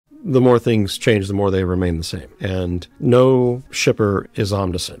the more things change, the more they remain the same. And no shipper is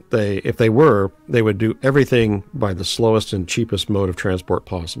omniscient. If they were, they would do everything by the slowest and cheapest mode of transport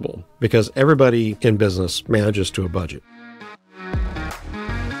possible, because everybody in business manages to a budget.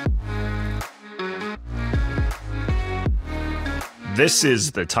 This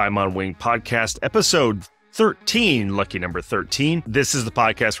is the Time on Wing podcast, episode 13, lucky number 13. This is the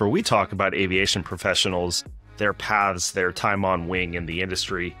podcast where we talk about aviation professionals, their paths, their time on wing in the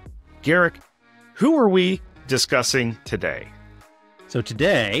industry. Garrick, who are we discussing today? So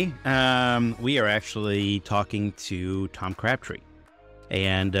today, we are actually talking to Tom Crabtree.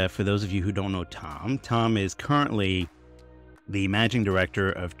 And for those of you who don't know Tom is currently the managing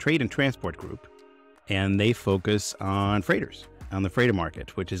director of Trade and Transport Group, and they focus on freighters, on the freighter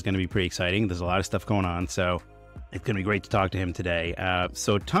market, which is going to be pretty exciting. There's a lot of stuff going on, so it's going to be great to talk to him today.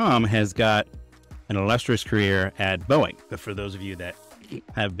 So Tom has got an illustrious career at Boeing. For those of you that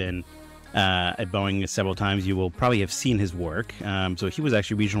have been at Boeing several times, you will probably have seen his work. So he was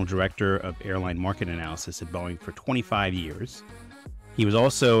actually regional director of airline market analysis at Boeing for 25 years. He was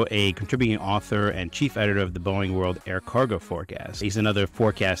also a contributing author and chief editor of the Boeing World Air Cargo Forecast. He's another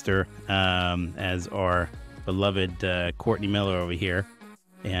forecaster, as our beloved Courtney Miller over here.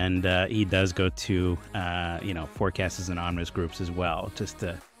 And he does go to, forecasters and omnibus groups as well, just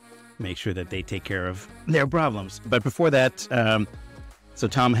to make sure that they take care of their problems. But before that, so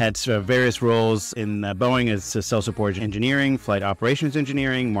Tom had various roles in Boeing as self-support engineering, flight operations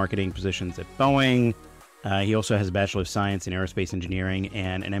engineering, marketing positions at Boeing. He also has a Bachelor of Science in Aerospace Engineering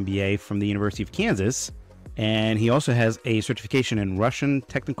and an MBA from the University of Kansas. And he also has a certification in Russian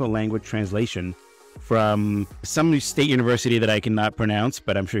technical language translation from some state university that I cannot pronounce,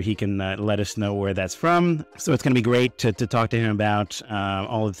 but I'm sure he can let us know where that's from. So it's going to be great to talk to him about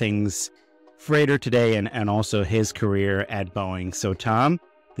all the things freighter today and also his career at Boeing. So Tom,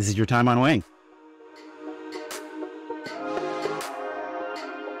 this is your time on wing.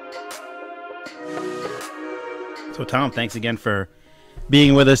 So Tom, thanks again for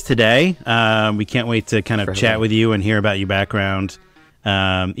being with us today. We can't wait to kind of chat with you and hear about your background.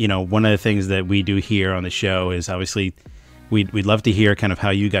 One of the things that we do here on the show is obviously we'd love to hear kind of how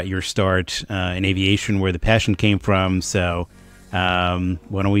you got your start in aviation, where the passion came from. So why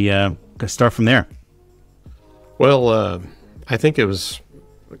don't we start from there? Well, I think it was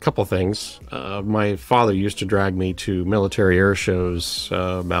a couple things. My father used to drag me to military air shows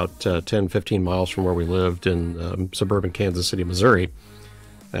about 10, 15 miles from where we lived in suburban Kansas City, Missouri,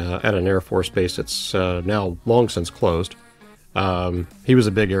 at an Air Force base that's now long since closed. He was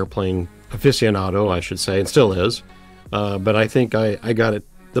a big airplane aficionado, I should say, and still is. But I think I got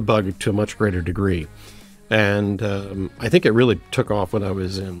the bug to a much greater degree. And I think it really took off when I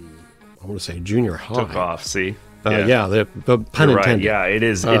was in, I want to say, junior high. Took off, see? Yeah, the pun You're intended. right. Yeah, it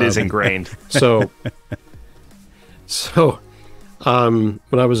is ingrained. So when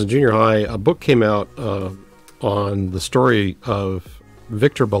I was in junior high, a book came out on the story of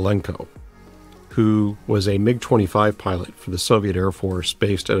Viktor Belenko, who was a MiG-25 pilot for the Soviet Air Force,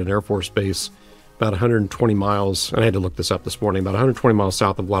 based at an Air Force base about 120 miles, and I had to look this up this morning, about 120 miles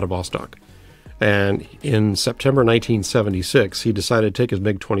south of Vladivostok. And in September 1976, he decided to take his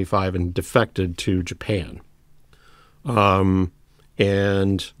MiG-25 and defected to Japan.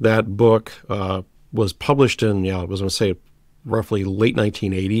 And that book was published in, I was going to say roughly late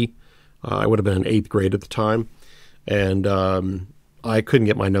 1980. I would have been in 8th grade at the time. And I couldn't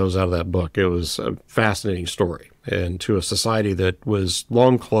get my nose out of that book. It was a fascinating story, and to a society that was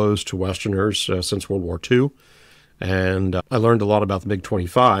long closed to Westerners since World War II. And I learned a lot about the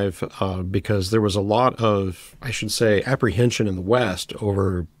MiG-25 because there was a lot of, I should say, apprehension in the West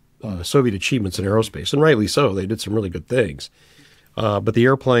over Soviet achievements in aerospace, and rightly so. They did some really good things. But the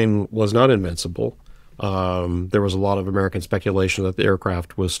airplane was not invincible. There was a lot of American speculation that the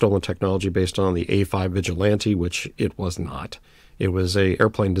aircraft was stolen technology based on the A-5 Vigilante, which it was not. It was an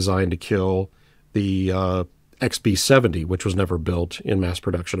airplane designed to kill the XB-70, which was never built in mass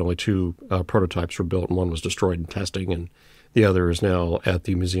production. Only 2 prototypes were built, and one was destroyed in testing, and the other is now at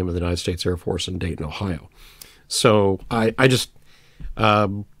the Museum of the United States Air Force in Dayton, Ohio. So I just,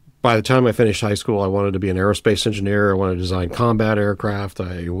 by the time I finished high school, I wanted to be an aerospace engineer. I wanted to design combat aircraft.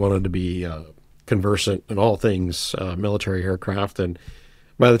 I wanted to be conversant in all things military aircraft. And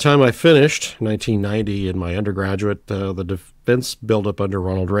by the time I finished, 1990, in my undergraduate, the defense buildup under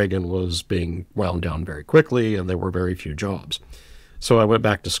Ronald Reagan was being wound down very quickly, and there were very few jobs. So I went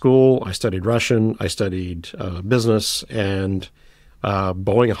back to school. I studied Russian. I studied business, and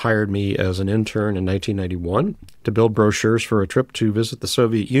Boeing hired me as an intern in 1991 to build brochures for a trip to visit the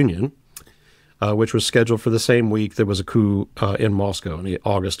Soviet Union. which was scheduled for the same week there was a coup in Moscow in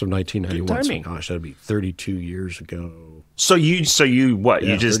August of 1991. Good timing. So, gosh, that'd be 32 years ago. So you what?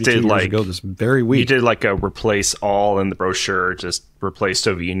 Yeah, You just 32 did years like ago this very week. you did like a replace all in the brochure, just replace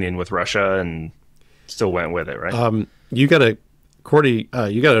Soviet Union with Russia, and still went with it, right? You got to, Cordy,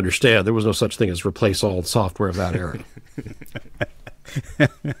 you got to understand there was no such thing as replace all software of that era.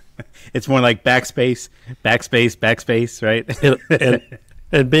 It's more like backspace, backspace, backspace, right?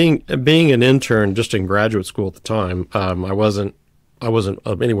 and being an intern just in graduate school at the time, I wasn't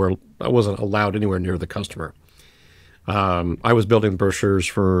allowed anywhere near the customer. I was building brochures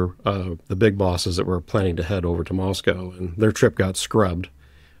for the big bosses that were planning to head over to Moscow, and their trip got scrubbed.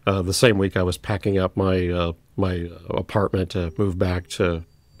 The same week I was packing up my apartment to move back to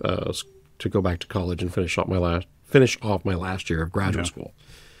go back to college and finish off my last year of graduate school.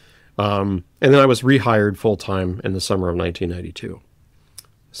 And then I was rehired full time in the summer of 1992.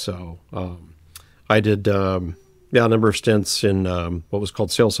 So I did a number of stints in what was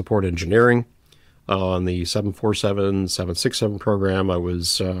called sales support engineering on the 747, 767 program. I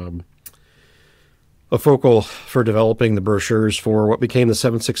was a focal for developing the brochures for what became the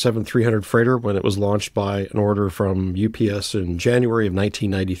 767-300 freighter when it was launched by an order from UPS in January of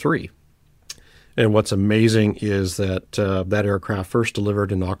 1993. And what's amazing is that that aircraft first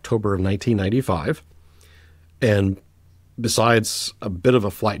delivered in October of 1995. And besides a bit of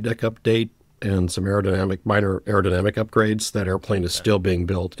a flight deck update and some minor aerodynamic upgrades, that airplane is still being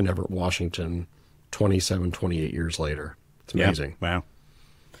built in Everett, Washington, 27, 28 years later. It's amazing. Yeah. Wow.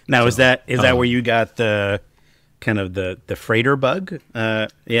 Now, is that where you got the kind of the freighter bug? Yeah.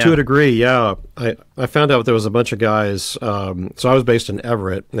 To a degree, yeah. I found out there was a bunch of guys. So I was based in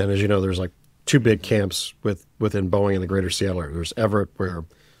Everett, and as you know, there's like two big camps within Boeing in the greater Seattle area. There's Everett, where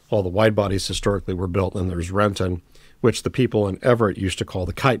all the wide bodies historically were built, and there's Renton, which the people in Everett used to call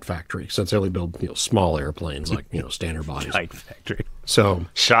the kite factory, since they only build small airplanes like standard bodies. Kite factory. So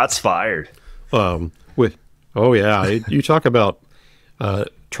Shots fired. You talk about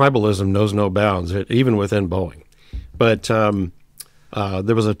tribalism knows no bounds, even within Boeing. But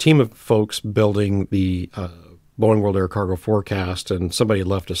there was a team of folks building the Boeing World Air Cargo Forecast, and somebody had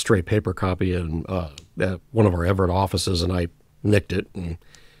left a stray paper copy in at one of our Everett offices, and I nicked it. And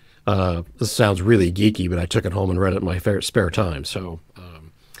this sounds really geeky, but I took it home and read it in my spare time. So,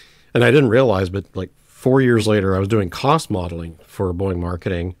 and I didn't realize, but like 4 years later, I was doing cost modeling for Boeing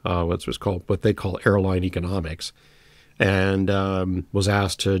marketing, what they call airline economics, and was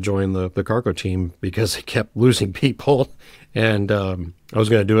asked to join the cargo team because they kept losing people. And I was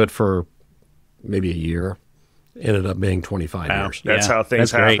going to do it for maybe a year. Ended up being 25 years. That's how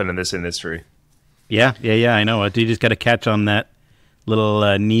things happen in this industry. Yeah, I know. You just got to catch on that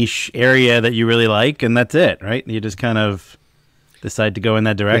little niche area that you really like, and that's it, right? You just kind of decide to go in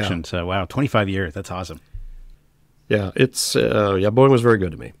that direction. Yeah. So, wow, 25 years. That's awesome. Yeah, it's Boeing was very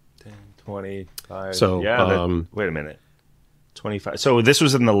good to me. 10, 25. So, wait a minute. 25. So this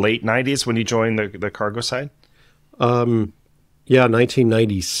was in the late 90s when you joined the cargo side?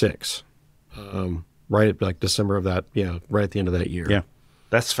 1996. Right at like December of that, right at the end of that year. Yeah.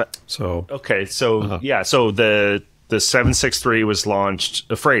 That's so okay. So so the 763 was launched.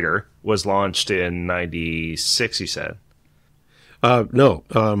 The freighter was launched in 96. You said. No.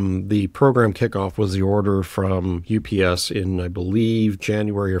 The program kickoff was the order from UPS in, I believe,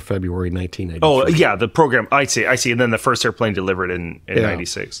 January or February 1993. Oh yeah, the program. I see. And then the first airplane delivered in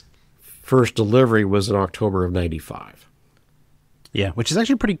 96. First delivery was in October of 95. Yeah, which is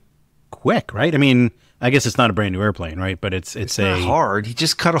actually pretty quick, right? I mean, I guess it's not a brand new airplane, right? But it's not hard. He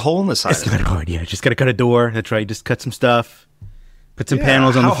just cut a hole in the side. It's not hard. Yeah, just got to cut a door. That's right. Just cut some stuff, put some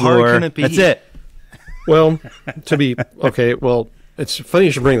panels on the floor. How hard can it be? That's it. Well, it's funny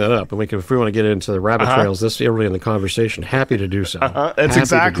you should bring that up, and if we want to get into the rabbit trails this early in the conversation, happy to do so. That's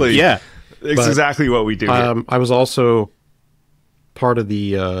exactly exactly what we do. I was also part of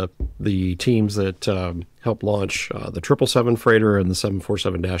the teams that helped launch the 777 freighter and the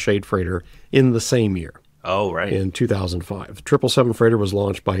 747-8 freighter in the same year. Oh, right. In 2005. The 777 freighter was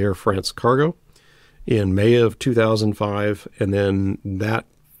launched by Air France Cargo in May of 2005, and then that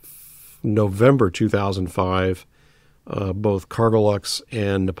November 2005, both Cargolux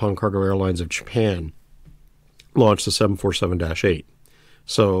and Nippon Cargo Airlines of Japan launched the 747-8.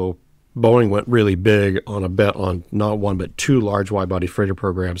 So Boeing went really big on a bet on not one but two large wide-body freighter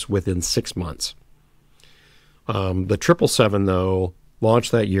programs within 6 months. The 777, though,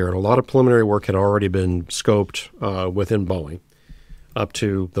 launched that year, and a lot of preliminary work had already been scoped within Boeing up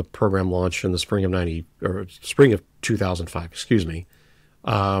to the program launch in the spring of 2005. Excuse me.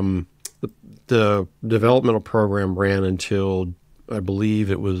 The developmental program ran until I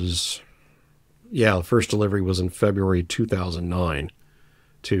believe it was the first delivery was in February 2009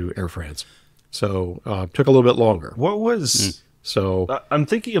 to Air France. So took a little bit longer. What was so? I'm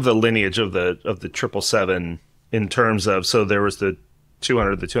thinking of the lineage of the 777 in terms of, so there was the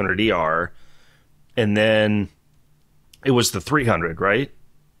 200, the 200ER, and then it was the 300, right?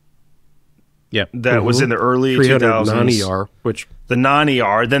 Yeah, that was in the early 300 2000s. non-ER, which the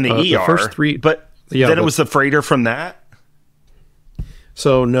non-ER, then the ER. The first three, but then it was the freighter from that.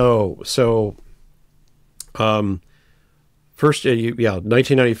 So no, first,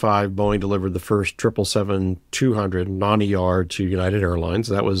 1995, Boeing delivered the first 777-200 non-ER to United Airlines.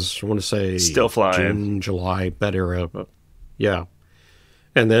 That was, I want to say, still flying, June, July, that era. Yeah,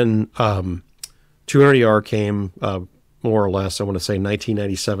 and then 200ER came more or less, I want to say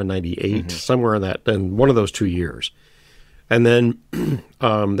 1997, 98, somewhere in that, in one of those 2 years. And then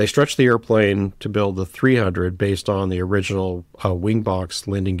they stretched the airplane to build the 300 based on the original wing box,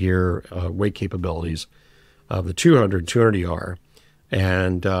 landing gear, weight capabilities of the 200ER.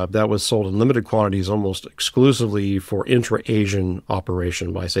 And that was sold in limited quantities almost exclusively for intra-Asian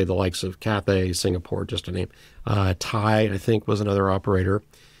operation by, say, the likes of Cathay, Singapore, just to name. Thai, I think, was another operator.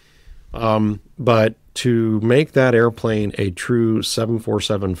 But to make that airplane a true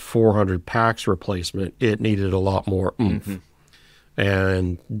 747-400 PAX replacement, it needed a lot more oomph.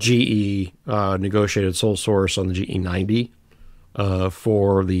 And GE negotiated sole source on the GE90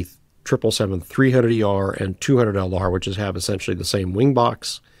 for the 777-300ER and 200LR, which have essentially the same wing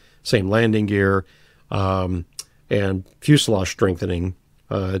box, same landing gear, and fuselage strengthening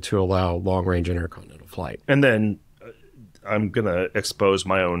to allow long-range intercontinental flight. And then I'm going to expose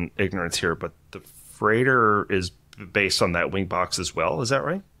my own ignorance here, but the freighter is based on that wing box as well. Is that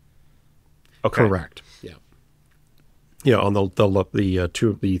right? Okay. Correct. Yeah. Yeah, on the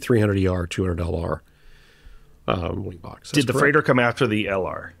 300ER, 200LR wing box. Did the freighter come after the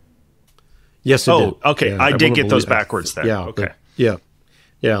LR? Yes, it did. Okay. Yeah, I did get those backwards then. Yeah. Okay. The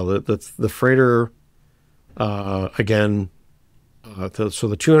freighter, again, so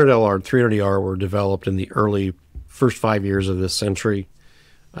the 200LR and 300ER were developed in the early first 5 years of this century.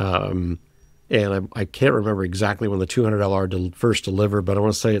 And I can't remember exactly when the 200LR first delivered, but I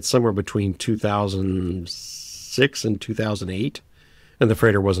want to say it's somewhere between 2006 and 2008. And the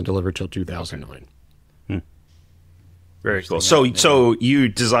freighter wasn't delivered till 2009. Very cool. So you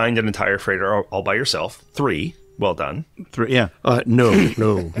designed an entire freighter all by yourself. 3. Well done. 3, yeah. No.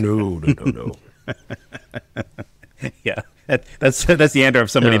 Yeah. That's the answer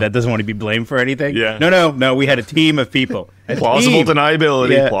of somebody that doesn't want to be blamed for anything. Yeah. No. We had a team of people. Plausible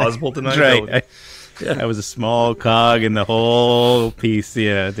deniability. Yeah. Plausible deniability. That's right. I was a small cog in the whole piece.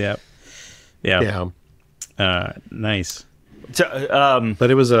 Yeah. Nice. But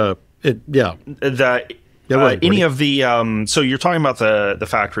it was any of the so you're talking about the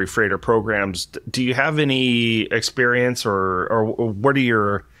factory freighter programs. Do you have any experience or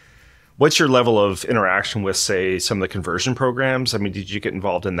what's your level of interaction with, say, some of the conversion programs? I mean, did you get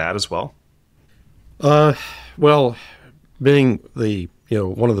involved in that as well? Well, being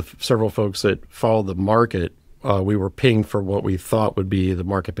one of the several folks that followed the market, we were pinged for what we thought would be the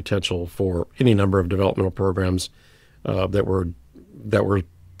market potential for any number of developmental programs that were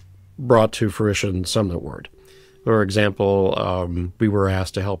brought to fruition, some that weren't. For example, we were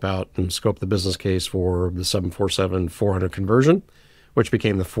asked to help out and scope the business case for the 747-400 conversion, which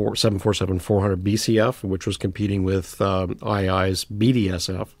became the 747-400 BCF, which was competing with II's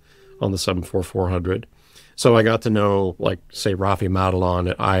BDSF on the 747-400. So I got to know, like, say, Rafi Madelon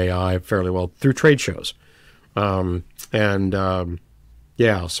at IAI fairly well through trade shows. And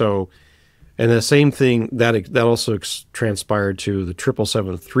the same thing, that also transpired to the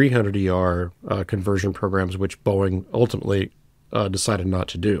 777-300ER conversion programs, which Boeing ultimately decided not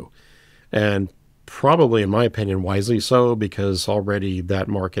to do. And probably, in my opinion, wisely so, because already that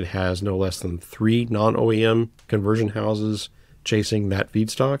market has no less than 3 non-OEM conversion houses chasing that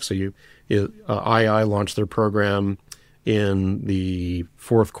feedstock. So II launched their program in the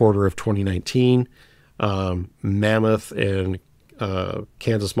fourth quarter of 2019. Mammoth and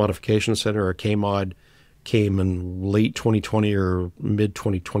Kansas Modification Center, or KMOD, came in late 2020 or mid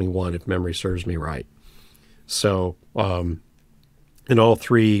 2021, if memory serves me right. So, and all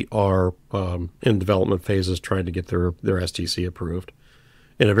 3 are in development phases trying to get their STC approved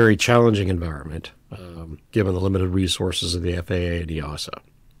in a very challenging environment, given the limited resources of the FAA and EASA.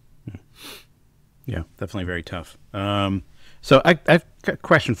 Yeah, definitely very tough. So I've got a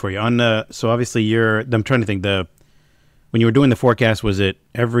question for you. So obviously I'm trying to think, when you were doing the forecast, was it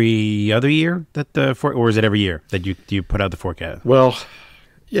every other year or was it every year that you put out the forecast? Well,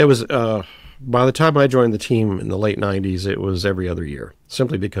 it was, by the time I joined the team in the late 90s, it was every other year,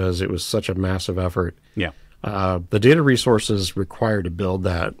 simply because it was such a massive effort. Yeah. The data resources required to build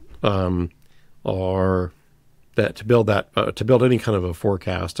that are that to build any kind of a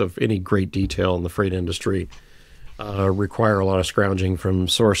forecast of any great detail in the freight industry require a lot of scrounging from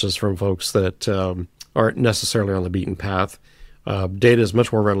sources from folks that aren't necessarily on the beaten path. Data is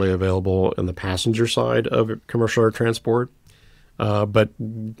much more readily available in the passenger side of commercial air transport, but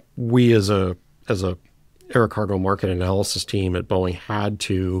we as a air cargo market analysis team at Boeing had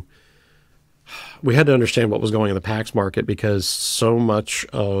to understand what was going on in the PAX market, because so much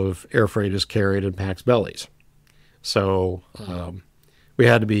of air freight is carried in PAX bellies. So we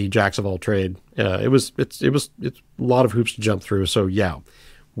had to be jacks of all trade. It's a lot of hoops to jump through. So yeah,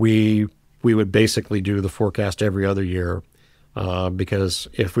 we would basically do the forecast every other year, because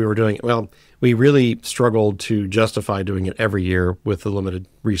if we were doing it, well, we really struggled to justify doing it every year with the limited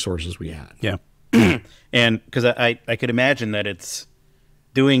resources we had. Yeah. And because I could imagine that it's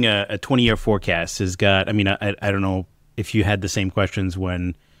doing a 20-year forecast has got, I mean, I don't know if you had the same questions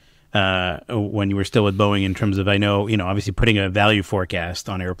when you were still at Boeing, in terms of, I know, obviously putting a value forecast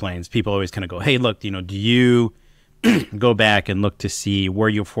on airplanes, people always kind of go, hey, look, do you go back and look to see where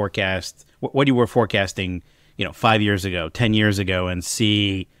you forecast, what you were forecasting, 5 years ago, 10 years ago, and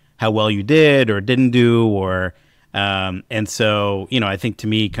see how well you did or didn't do, or, and so, I think to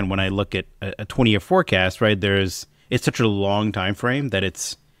me, kind of when I look at a 20-year forecast, right, it's such a long time frame that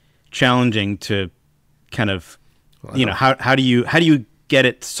it's challenging to kind of, how do you get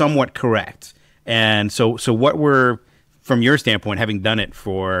it somewhat correct? And so what were, from your standpoint, having done it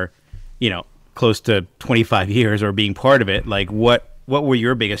for, close to 25 years or being part of it, like what were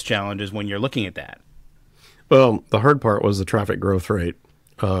your biggest challenges when you're looking at that? Well, the hard part was the traffic growth rate,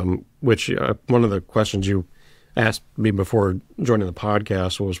 which one of the questions you asked me before joining the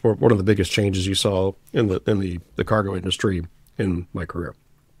podcast was one of the biggest changes you saw in the cargo industry in my career.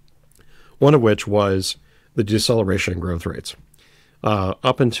 One of which was the deceleration in growth rates.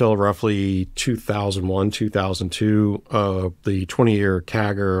 Up until roughly 2001, 2002, the 20-year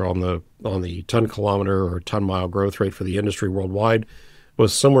CAGR on the ton kilometer or ton mile growth rate for the industry worldwide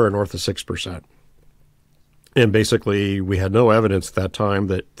was somewhere north of 6%. And basically, we had no evidence at that time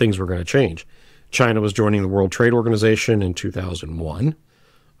that things were going to change. China was joining the World Trade Organization in 2001,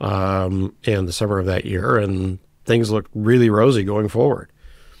 in the summer of that year, and things looked really rosy going forward.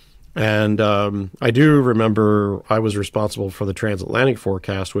 And I do remember I was responsible for the transatlantic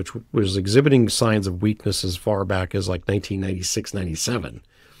forecast, which was exhibiting signs of weakness as far back as like 1996, 97.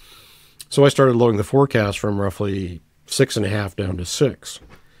 So I started lowering the forecast from roughly 6.5 down to 6.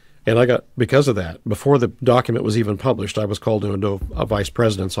 And I got, because of that, before the document was even published, I was called into a vice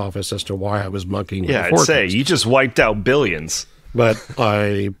president's office as to why I was monkeying with the forecast. Yeah, I'd say you just wiped out billions. But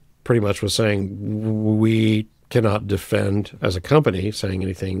I pretty much was saying we cannot defend as a company saying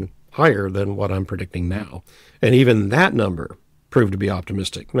anything higher than what I'm predicting now. And even that number proved to be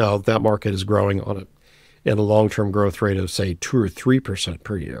optimistic. Now, that market is growing in a long-term growth rate of, say, 2 or 3%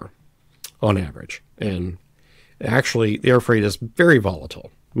 per year on average. And actually, the air freight is very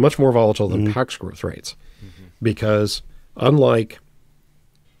volatile. Much more volatile than PAX growth rates, because unlike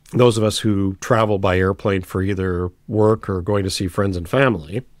those of us who travel by airplane for either work or going to see friends and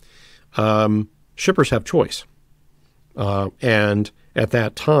family, shippers have choice. And at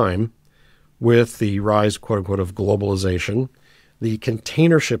that time, with the rise, quote unquote, of globalization, the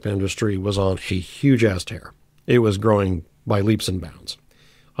container ship industry was on a huge ass tear. It was growing by leaps and bounds.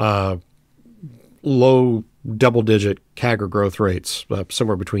 Low double-digit CAGR growth rates,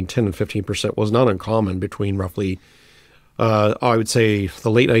 somewhere between 10 and 15%, was not uncommon between roughly, I would say,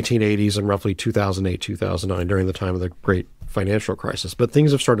 the late 1980s and roughly 2008, 2009, during the time of the great financial crisis. But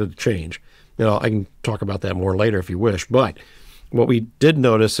things have started to change. I can talk about that more later if you wish. But what we did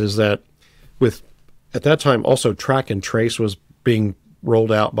notice is that at that time, also track and trace was being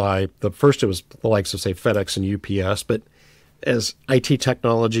rolled out by first it was the likes of, say, FedEx and UPS. But as IT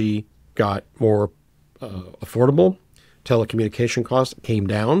technology got more affordable, telecommunication costs came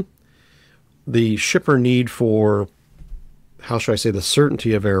down, the shipper need for, how should I say, the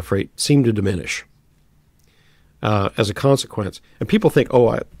certainty of air freight seemed to diminish as a consequence. And people think,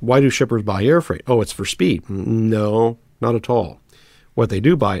 why do shippers buy air freight? Oh, it's for speed. No, not at all. What they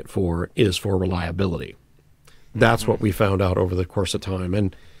do buy it for is for reliability. That's what we found out over the course of time.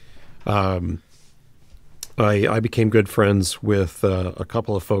 And I became good friends with a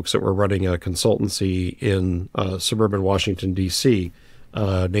couple of folks that were running a consultancy in suburban Washington, D.C.,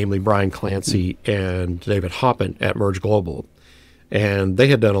 namely Brian Clancy and David Hoppin at Merge Global. And they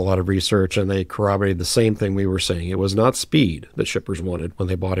had done a lot of research, and they corroborated the same thing we were saying. It was not speed that shippers wanted when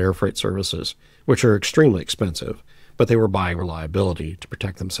they bought air freight services, which are extremely expensive, but they were buying reliability to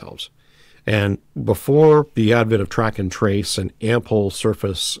protect themselves. And before the advent of track and trace and ample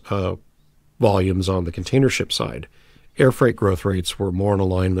surface volumes on the container ship side, air freight growth rates were more in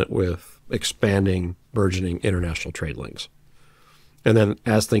alignment with expanding, burgeoning international trade lanes. And then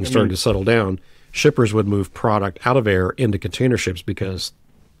as things started to settle down, shippers would move product out of air into container ships because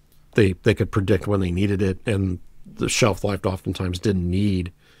they could predict when they needed it, and the shelf life oftentimes didn't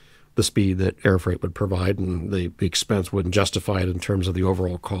need the speed that air freight would provide, and the expense wouldn't justify it in terms of the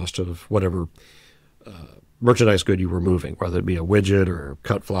overall cost of whatever merchandise good you were moving, whether it be a widget or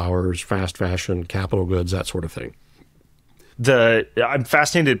cut flowers, fast fashion, capital goods, that sort of thing. I'm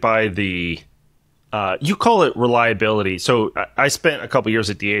fascinated by the you call it reliability. So I spent a couple years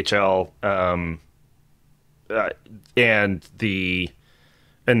at DHL and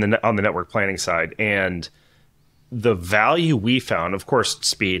on the network planning side, and the value we found, of course,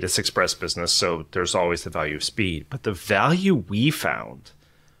 speed, it's express business, so there's always the value of speed, but the value we found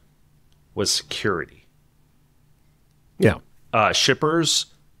was security. Yeah. Shippers,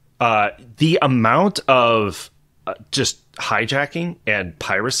 the amount of just hijacking and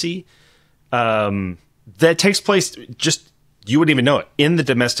piracy that takes place, just you wouldn't even know it, in the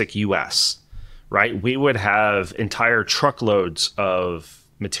domestic U.S., right? We would have entire truckloads of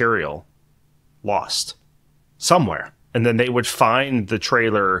material lost somewhere, and then they would find the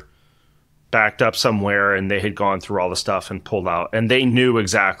trailer backed up somewhere, and they had gone through all the stuff and pulled out, and they knew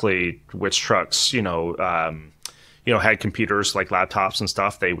exactly which trucks, had computers like laptops and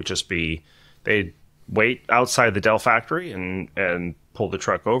stuff. They would just they'd wait outside the Dell factory and pull the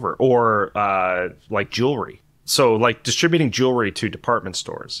truck over, or like jewelry. So like distributing jewelry to department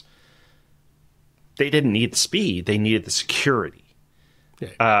stores, they didn't need the speed, they needed the security,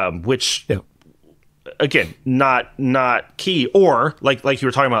 which again, not key. Or like you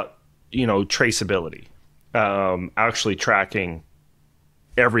were talking about, traceability, actually tracking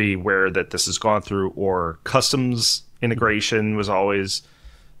everywhere that this has gone through, or customs integration was always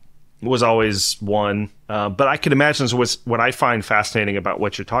one. But I could imagine, so what I find fascinating about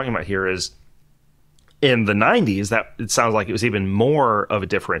what you're talking about here is in the 90s, that it sounds like it was even more of a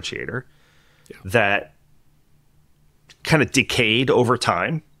differentiator that kind of decayed over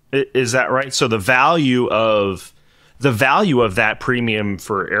time. Is that right? So the value of that premium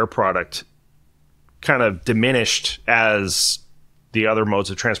for air product kind of diminished as the other modes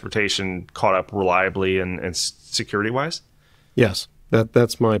of transportation caught up reliably and security wise? Yes.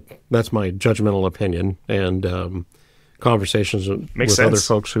 That's my judgmental opinion, and conversations with other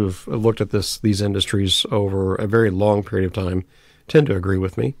folks who've looked at these industries over a very long period of time tend to agree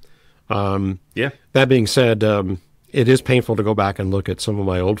with me. That being said, it is painful to go back and look at some of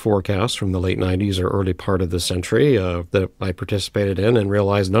my old forecasts from the late 90s or early part of the century that I participated in, and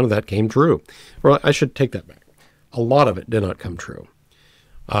realize none of that came true. Well, I should take that back. A lot of it did not come true.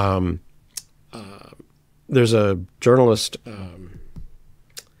 There's a journalist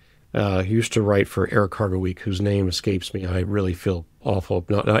who used to write for Air Cargo Week, whose name escapes me. I really feel awful.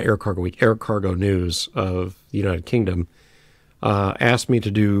 Not Air Cargo Week, Air Cargo News of the United Kingdom, asked me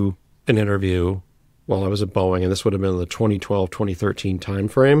to do an interview while I was at Boeing, and this would have been in the 2012-2013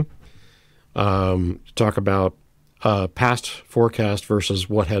 timeframe, to talk about past forecast versus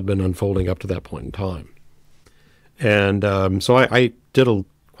what had been unfolding up to that point in time. And so I did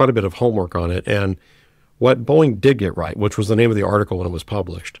quite a bit of homework on it, and what Boeing did get right, which was the name of the article when it was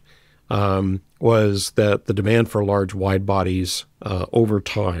published, was that the demand for large wide bodies over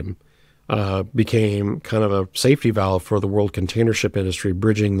time became kind of a safety valve for the world container ship industry,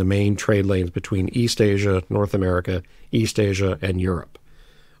 bridging the main trade lanes between East Asia, North America, East Asia, and Europe.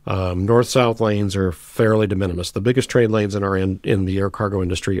 North-south lanes are fairly de minimis. The biggest trade lanes in the air cargo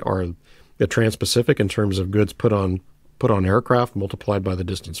industry are the Trans-Pacific in terms of goods put on aircraft multiplied by the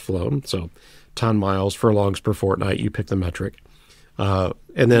distance flown. So ton miles, furlongs per fortnight, you pick the metric. And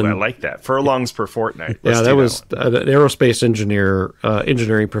then I like that. Furlongs per fortnight. That was an aerospace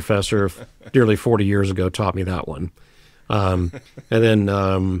engineering professor nearly 40 years ago taught me that one. And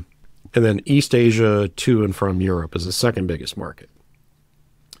then East Asia to and from Europe is the second biggest market.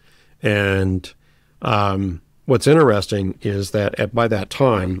 And what's interesting is that by that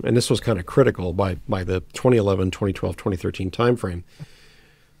time, and this was kind of critical by the 2011, 2012, 2013 timeframe,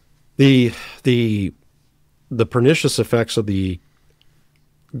 the pernicious effects of the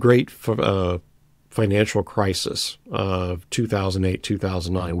great financial crisis of 2008,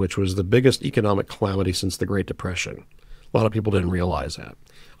 2009, which was the biggest economic calamity since the Great Depression. A lot of people didn't realize that.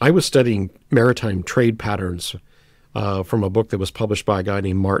 I was studying maritime trade patterns from a book that was published by a guy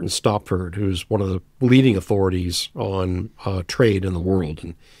named Martin Stopford, who's one of the leading authorities on trade in the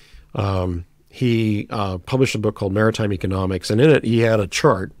world. And he published a book called Maritime Economics, and in it he had a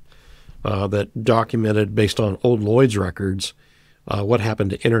chart that documented, based on old Lloyd's records, what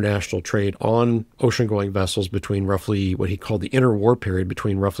happened to international trade on ocean-going vessels between roughly what he called the interwar period,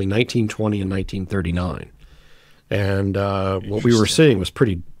 between roughly 1920 and 1939. And what we were seeing was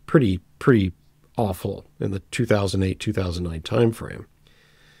pretty awful in the 2008-2009 timeframe.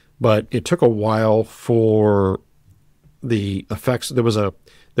 But it took a while for the effects. There was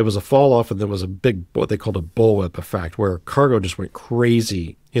a fall off, and there was a big, what they called a bullwhip effect, where cargo just went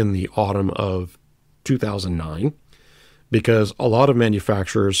crazy in the autumn of 2009, because a lot of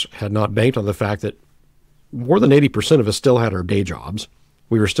manufacturers had not banked on the fact that more than 80% of us still had our day jobs.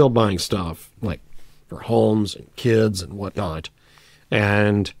 We were still buying stuff like for homes and kids and whatnot.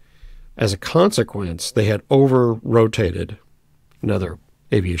 And as a consequence, they had over-rotated, another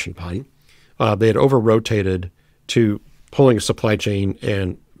aviation pun, they had over-rotated to pulling a supply chain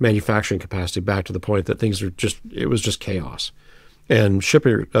and manufacturing capacity back to the point that it was just chaos. And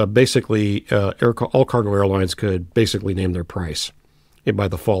shipping, basically, all cargo airlines could basically name their price by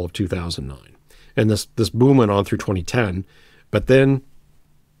the fall of 2009. And this boom went on through 2010, but then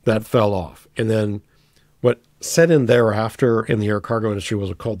that fell off. And then what set in thereafter in the air cargo industry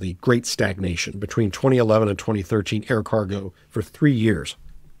was called the Great Stagnation. Between 2011 and 2013, air cargo for 3 years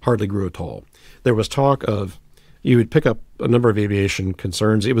hardly grew at all. There was talk of, you would pick up a number of aviation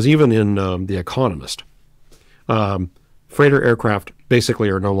concerns. It was even in The Economist. Freighter aircraft basically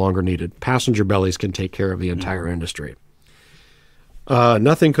are no longer needed. Passenger bellies can take care of the entire industry.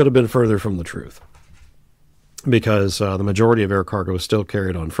 Nothing could have been further from the truth, because the majority of air cargo is still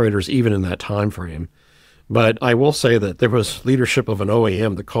carried on freighters, even in that time frame. But I will say that there was leadership of an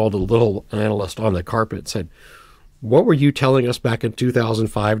OEM that called a little analyst on the carpet and said, "What were you telling us back in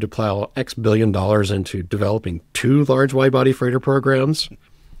 2005 to plow X billion dollars into developing 2 large wide-body freighter programs?"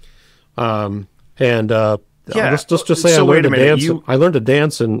 Let's just say, I learned to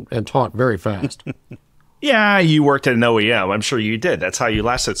dance and talk very fast. Yeah, you worked at an OEM. I'm sure you did. That's how you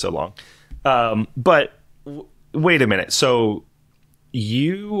lasted so long. But wait a minute. So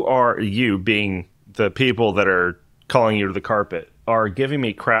you being the people that are calling you to the carpet are giving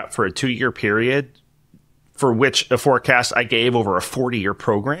me crap for a 2-year period for which a forecast I gave over a 40-year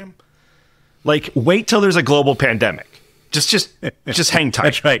program? Like, wait till there's a global pandemic. Just hang tight.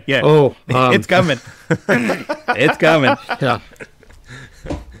 That's right. Yeah. Oh, it's coming. It's coming. Yeah.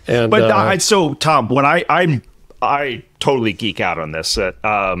 And so Tom, when I totally geek out on this,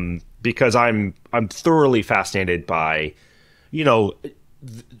 because I'm thoroughly fascinated by,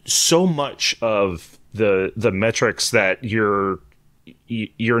 so much of the metrics that you're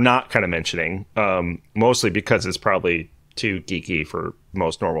not kind of mentioning, mostly because it's probably too geeky for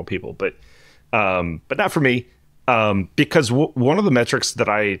most normal people, but not for me. Because one of the metrics that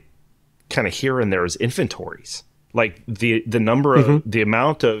I kind of hear in there is inventories, like the number of the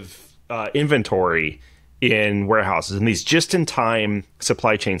amount of inventory in warehouses and these just-in-time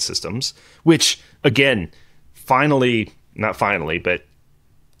supply chain systems, which again, not finally, but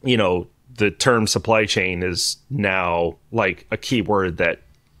the term supply chain is now like a key word that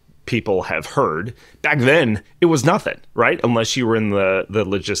people have heard. Back then, it was nothing, right? Unless you were in the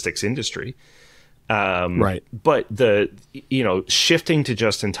logistics industry. Right. But shifting to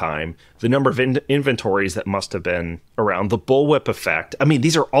just in time, the number of inventories that must have been around, the bullwhip effect. I mean,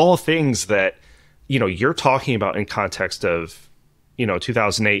 these are all things that, you're talking about in context of,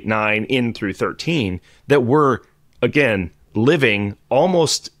 2008, 9 in through 13 that were, again, living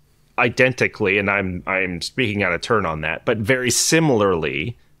almost identically. And I'm speaking out of turn on that, but very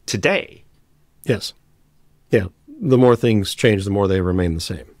similarly today. Yes. Yeah. The more things change, the more they remain the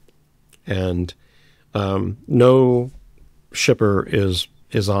same. And no shipper is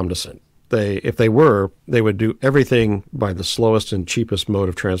omniscient. If they were, they would do everything by the slowest and cheapest mode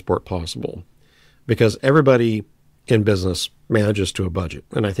of transport possible, because everybody in business manages to a budget,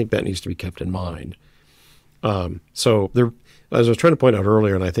 and I think that needs to be kept in mind. So there, as I was trying to point out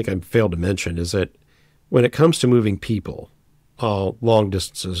earlier, and I think I failed to mention, is that when it comes to moving people long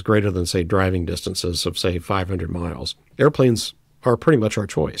distances, greater than, say, driving distances of, say, 500 miles, airplanes are pretty much our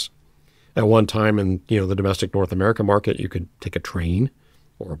choice. At one time in the domestic North America market, you could take a train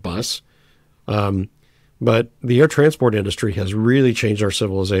or a bus. But the air transport industry has really changed our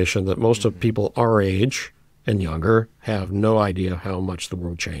civilization, that most of people our age and younger have no idea how much the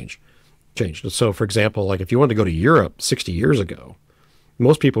world changed. So, for example, like if you wanted to go to Europe 60 years ago,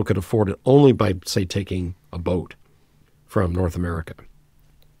 most people could afford it only by, say, taking a boat from North America.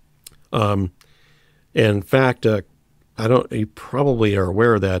 In fact, I don't. You probably are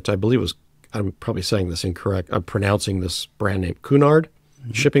aware that I believe it was. I'm probably saying this incorrect. I'm pronouncing this brand name Cunard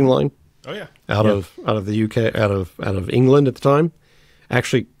shipping line. Oh yeah. Out of the UK, out of England at the time,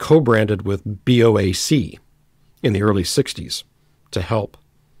 actually co-branded with BOAC in the early '60s to help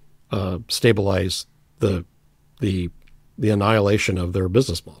stabilize the annihilation of their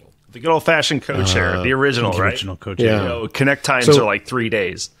business model. The good old-fashioned code share, the original, right? Original code share. You know, connect times are like 3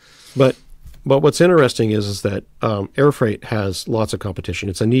 days. But what's interesting is that air freight has lots of competition.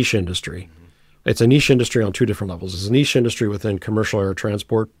 It's a niche industry. It's a niche industry on two different levels. It's a niche industry within commercial air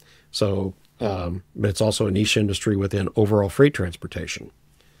transport. So, but it's also a niche industry within overall freight transportation.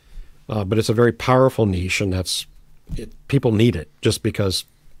 But it's a very powerful niche, and people need it just because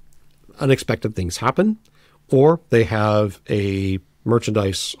unexpected things happen, or they have a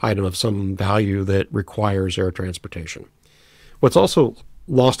merchandise item of some value that requires air transportation. What's also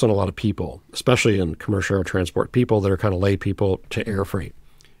lost on a lot of people, especially in commercial air transport, people that are kind of lay people to air freight,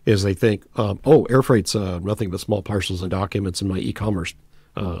 is they think, air freight's nothing but small parcels and documents in my e-commerce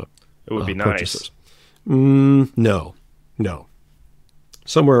It would be purchases. No.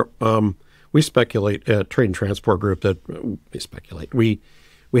 Somewhere we speculate at Trade and Transport Group that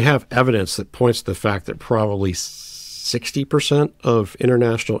we have evidence that points to the fact that probably 60% of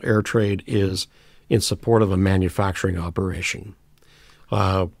international air trade is in support of a manufacturing operation.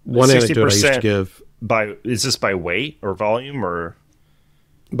 One anecdote I used to give. Is this by weight or volume or?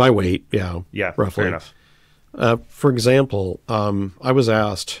 By weight, yeah. Yeah, roughly. Fair enough. For example, I was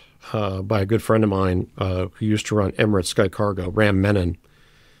asked by a good friend of mine who used to run Emirates Sky Cargo, Ram Menon,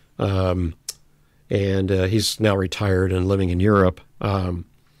 and he's now retired and living in Europe.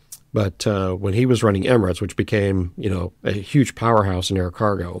 But when he was running Emirates, which became a huge powerhouse in air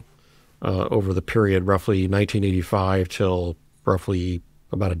cargo over the period roughly 1985 till roughly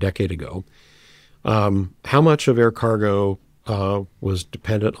about a decade ago, how much of air cargo was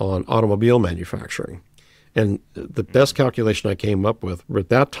dependent on automobile manufacturing? And the best calculation I came up with at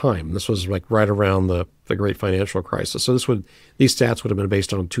that time, this was like right around the great financial crisis. So these stats would have been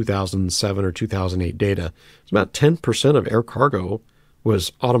based on 2007 or 2008 data. It's about 10% of air cargo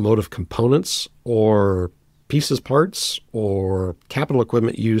was automotive components or pieces, parts, or capital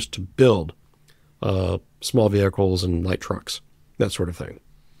equipment used to build small vehicles and light trucks, that sort of thing.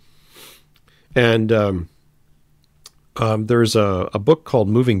 And there's a book called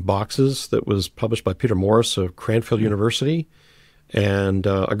Moving Boxes that was published by Peter Morris of Cranfield University. And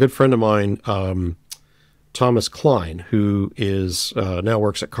a good friend of mine, Thomas Klein, who is now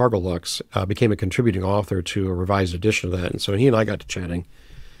works at Cargolux, became a contributing author to a revised edition of that. And so he and I got to chatting.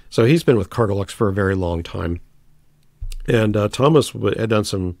 So he's been with Cargolux for a very long time. And Thomas had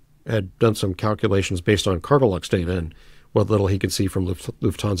done some calculations based on Cargolux data and what little he could see from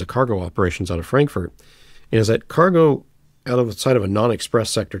Lufthansa cargo operations out of Frankfurt. Is that cargo outside of a non-express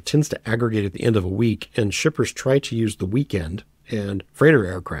sector tends to aggregate at the end of a week, and shippers try to use the weekend and freighter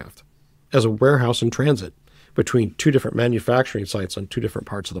aircraft as a warehouse in transit between two different manufacturing sites on two different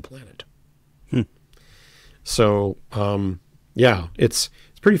parts of the planet. So, it's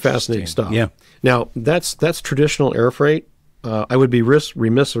pretty fascinating stuff. Yeah. Now, that's traditional air freight. I would be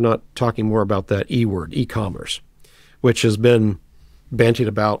remiss of not talking more about that E word, e-commerce, which has been bantied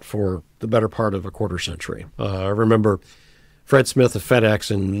about for the better part of a quarter century. I remember Fred Smith of FedEx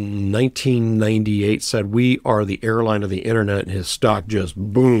in 1998 said, "We are the airline of the internet," and his stock just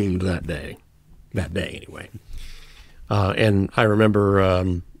boomed that day anyway. And I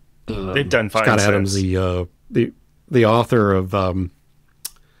remember they've done fine Scott since. Adams, the author of the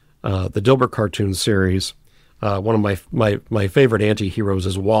Dilbert cartoon series. One of my favorite anti-heroes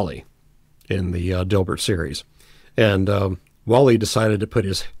is Wally in the Dilbert series. And Wally decided to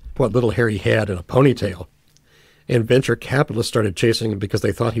put what little hair he had in a ponytail. And venture capitalists started chasing him because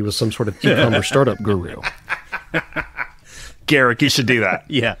they thought he was some sort of e-commerce startup guru. Garrick, you should do that.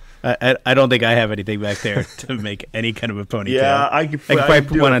 Yeah. I don't think I have anything back there to make any kind of a ponytail. Yeah, I can probably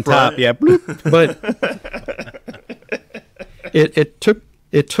put one on top. Yeah. But it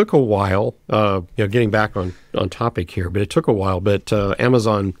took a while, getting back on topic here, but it took a while. But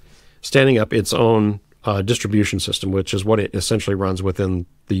Amazon standing up its own distribution system, which is what it essentially runs within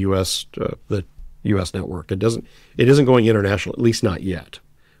the U.S. Network. It isn't going international, at least not yet,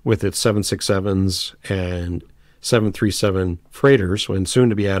 with its 767s and 737 freighters, and soon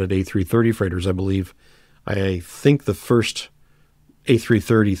to be added A330 freighters. I think the first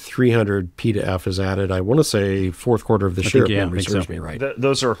A330 300 P to F is added. I want to say fourth quarter of this year. If memory serves me right.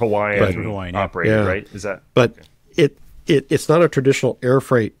 Those are Hawaiian operated, right? Is that? But it's not a traditional air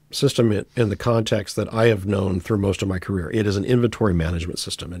freight system in the context that I have known through most of my career. It is an inventory management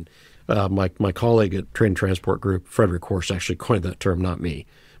system, and My colleague at Trade and Transport Group, Frederick Horst, actually coined that term, not me.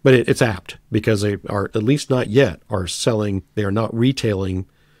 But it's apt because they are, at least not yet, are selling, they are not retailing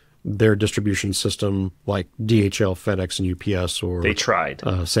their distribution system like DHL, FedEx, and UPS, or they tried.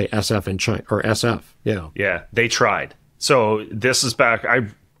 Say SF in China, or SF. Yeah. Yeah, they tried. So this is back, I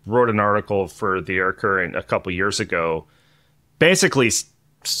wrote an article for the Air Current a couple years ago, basically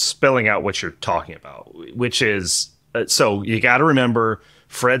spelling out what you're talking about, which is, so you got to remember,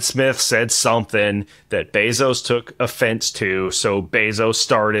 Fred Smith said something that Bezos took offense to. So Bezos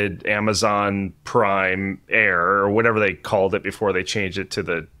started Amazon Prime Air, or whatever they called it before they changed it to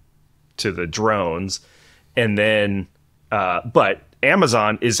the drones. And then, but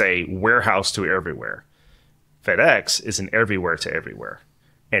Amazon is a warehouse to everywhere. FedEx is an everywhere to everywhere.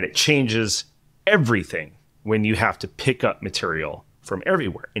 And it changes everything when you have to pick up material from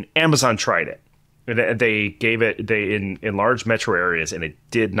everywhere. And Amazon tried it. They gave it in large metro areas, and it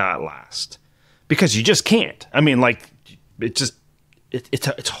did not last because you just can't. I mean, like, it's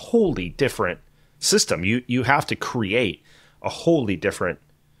a wholly different system. You have to create a wholly different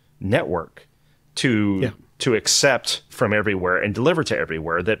network to accept from everywhere and deliver to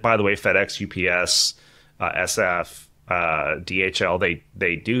everywhere. That, by the way, FedEx, UPS, SF, DHL,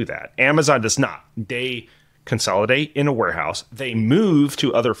 they do that. Amazon does not. They consolidate in a warehouse. They move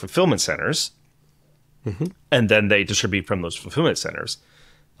to other fulfillment centers. Mm-hmm. And then they distribute from those fulfillment centers.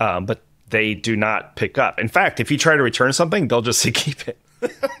 But they do not pick up. In fact, if you try to return something, they'll just say keep it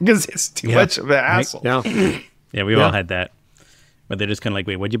because it's too much of an hassle. Yeah, we've all had that. But they're just kind of like,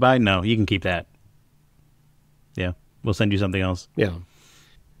 wait, what'd you buy? No, you can keep that. Yeah, we'll send you something else. Yeah.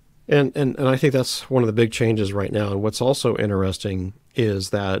 And I think that's one of the big changes right now. And what's also interesting is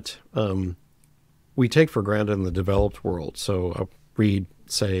that we take for granted in the developed world. So I'll read,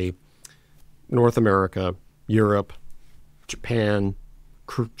 say, North America, Europe, Japan,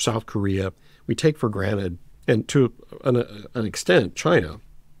 South Korea, we take for granted, and to an extent, China,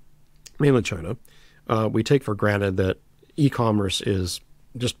 mainland China, we take for granted that e-commerce is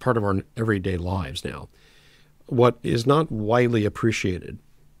just part of our everyday lives now. What is not widely appreciated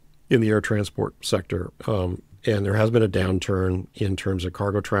in the air transport sector, and there has been a downturn in terms of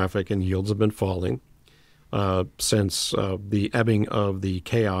cargo traffic, and yields have been falling since the ebbing of the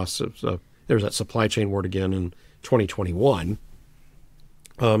chaos of there's that supply chain war again in 2021,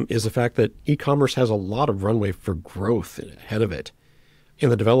 is the fact that e-commerce has a lot of runway for growth ahead of it in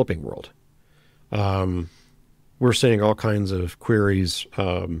the developing world. We're seeing all kinds of queries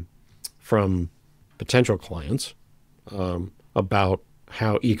from potential clients about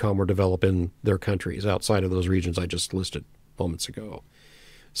how e-com will develop in their countries outside of those regions I just listed moments ago.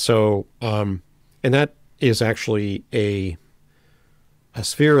 So, and that is actually a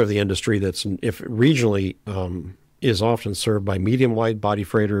sphere of the industry that's, if regionally, is often served by medium-wide body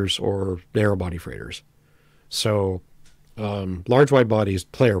freighters or narrow-body freighters. So large wide bodies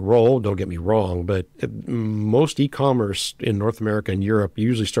play a role, don't get me wrong, but most e-commerce in North America and Europe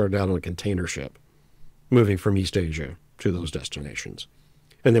usually started out on a container ship, moving from East Asia to those destinations.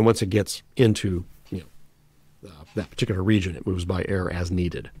 And then once it gets into that particular region, it moves by air as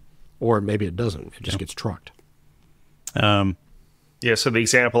needed. Or maybe it doesn't. It just gets trucked. Yeah, so the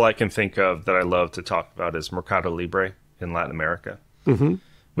example I can think of that I love to talk about is Mercado Libre in Latin America,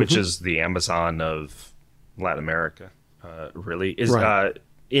 which is the Amazon of Latin America, really. Right.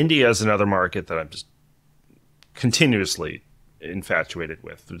 India is another market that I'm just continuously infatuated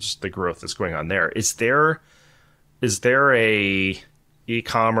with, just the growth that's going on there. Is there a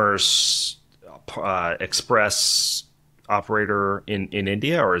e-commerce express operator in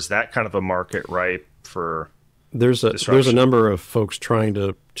India, or is that kind of a market ripe for... There's a number of folks trying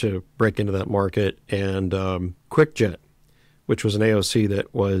to break into that market, and QuickJet, which was an AOC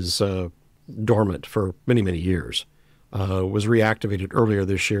that was dormant for many, many years, was reactivated earlier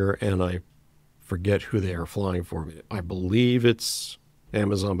this year, and I forget who they are flying for. I believe it's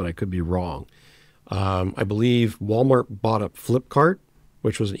Amazon, but I could be wrong. I believe Walmart bought up Flipkart,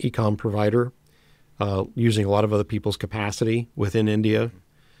 which was an e-com provider, using a lot of other people's capacity within India.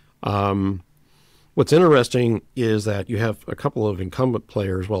 What's interesting is that you have a couple of incumbent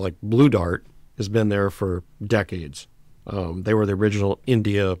players. Well, like Blue Dart has been there for decades. They were the original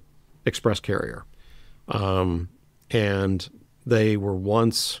India express carrier. And they were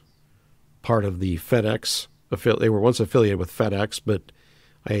once part of the FedEx. They were once affiliated with FedEx, but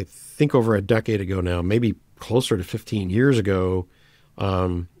I think over a decade ago now, maybe closer to 15 years ago,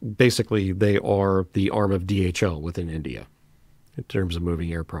 basically they are the arm of DHL within India in terms of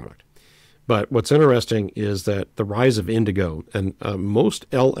moving air product. But what's interesting is that the rise of Indigo, and most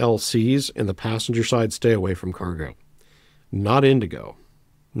LLCs in the passenger side stay away from cargo. Not Indigo.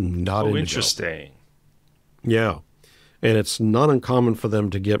 not Indigo. Interesting. Yeah. And it's not uncommon for them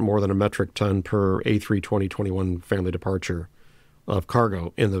to get more than a metric ton per A320-21 family departure of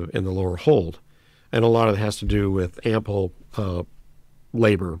cargo in the lower hold. And a lot of it has to do with ample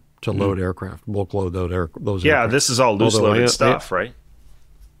labor to load aircraft, bulk load those aircraft. Yeah, this is all loose loaded stuff, right?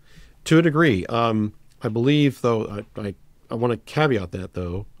 To a degree. I believe, though, I want to caveat that,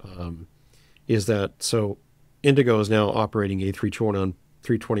 though, is that so Indigo is now operating A321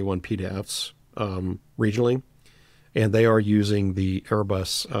 321 PDFs regionally, and they are using the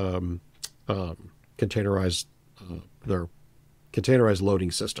Airbus containerized their containerized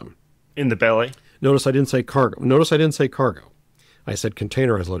loading system in the belly. Notice I didn't say cargo. I said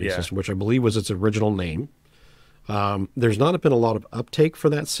containerized loading system, which I believe was its original name. There's not been a lot of uptake for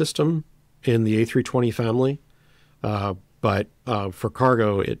that system in the A320 family, but for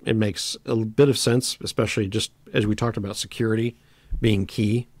cargo, it makes a bit of sense, especially just as we talked about security being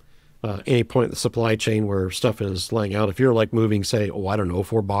key. Any point in the supply chain where stuff is laying out, if you're like moving, say,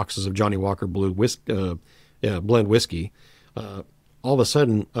 4 boxes of Johnny Walker Blue blend whiskey, all of a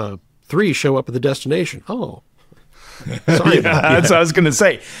sudden 3 show up at the destination. Oh, sorry about that. That's what I was going to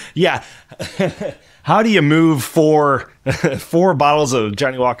say. Yeah. How do you move 4 bottles of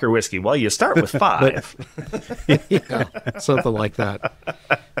Johnny Walker whiskey? Well, you start with 5. Yeah, something like that.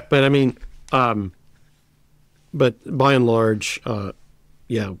 But I mean, but by and large,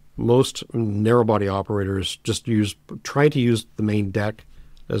 most narrow body operators just try to use the main deck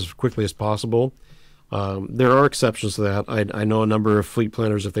as quickly as possible. There are exceptions to that. I know a number of fleet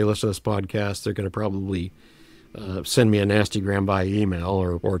planners, if they listen to this podcast, they're going to probably send me a nasty gram by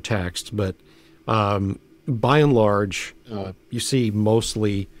email or text. But by and large, you see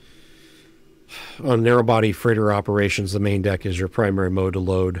mostly on narrow body freighter operations, the main deck is your primary mode to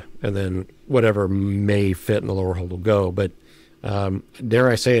load, and then whatever may fit in the lower hold will go. But dare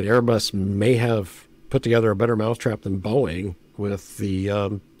I say it, Airbus may have put together a better mousetrap than Boeing with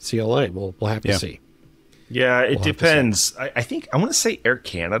the CLA. We'll have to see. Yeah, it depends. I think I want to say Air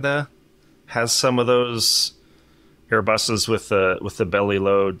Canada has some of those Airbuses with the belly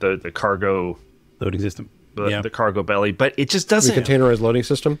load, the cargo loading system, the cargo belly, but it just doesn't. The containerized loading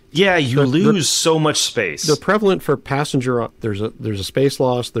system. Yeah, you lose so much space. They're prevalent for passenger. There's a space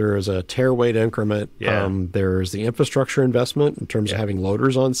loss. There is a tear weight increment. Yeah. There's the infrastructure investment in terms of having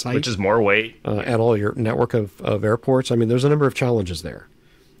loaders on site, which is more weight at all your network of airports. I mean, there's a number of challenges there.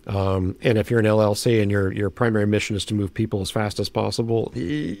 And if you're an LLC and your primary mission is to move people as fast as possible,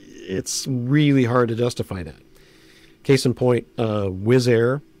 it's really hard to justify that. Case in point, Wizz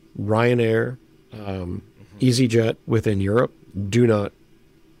Air, Ryanair, EasyJet within Europe do not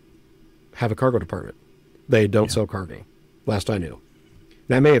have a cargo department. They don't sell cargo, last I knew.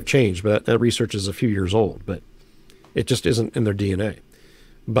 That may have changed, but that research is a few years old, but it just isn't in their DNA.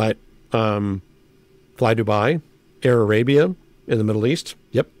 But Fly Dubai, Air Arabia in the Middle East,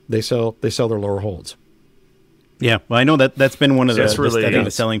 they sell their lower holds. Yeah, well, I know that's been one of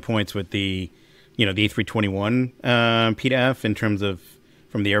the selling points with the the A321 PDF in terms of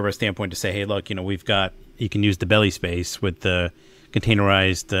from the Airbus standpoint to say, hey, look, you can use the belly space with the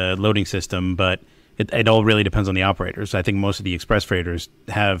containerized loading system, but it all really depends on the operators. I think most of the express freighters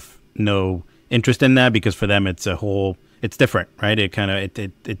have no interest in that because for them it's different, right? It kind of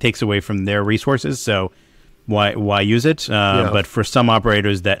it takes away from their resources, so why use it? But for some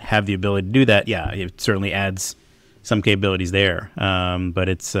operators that have the ability to do that, it certainly adds some capabilities there. But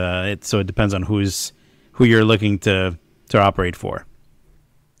it depends on who you're looking to operate for.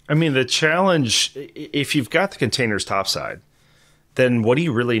 I mean, the challenge, if you've got the containers topside, then what do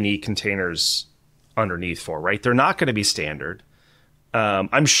you really need containers underneath for, right? They're not going to be standard.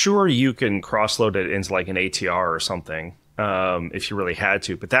 I'm sure you can cross-load it into like an ATR or something if you really had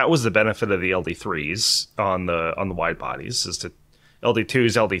to, but that was the benefit of the LD3s on the wide bodies, is to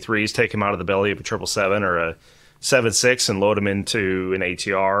LD2s, LD3s, take them out of the belly of a 777 or a 7.6 and load them into an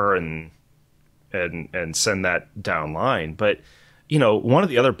ATR and send that down line. But one of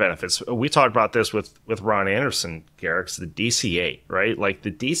the other benefits, we talked about this with Ron Anderson, Garrick, is the DC-8, right? Like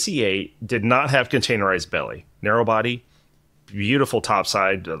the DC-8 did not have containerized belly, narrow body, beautiful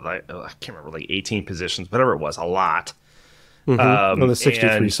topside, I can't remember, like 18 positions, whatever it was, a lot. Mm-hmm. The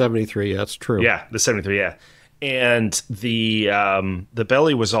 63, 73, that's true. Yeah, the 73, yeah. And the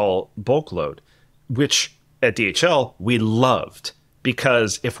belly was all bulk load, which at DHL we loved.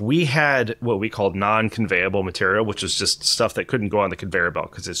 Because if we had what we called non-conveyable material, which is just stuff that couldn't go on the conveyor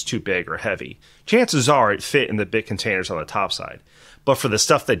belt because it's too big or heavy, chances are it fit in the big containers on the top side. But for the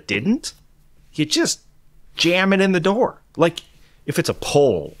stuff that didn't, you just jam it in the door. Like if it's a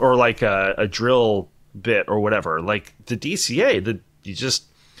pole or like a drill bit or whatever, like the DCA, you just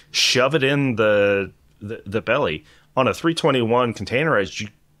shove it in the belly. On a 321 containerized,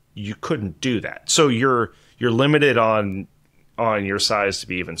 you couldn't do that. So you're limited on your size to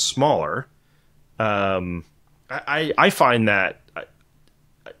be even smaller. I find that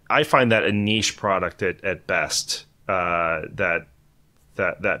a niche product at best. That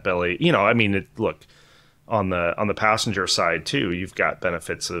belly, I mean, look, on the passenger side too, you've got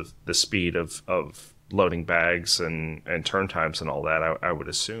benefits of the speed of loading bags and turn times and all that. I would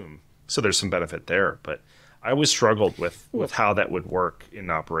assume so. There's some benefit there, but I always struggled with how that would work in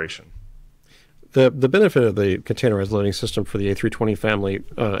operation. The benefit of the containerized loading system for the A320 family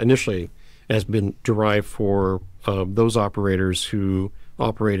initially has been derived for those operators who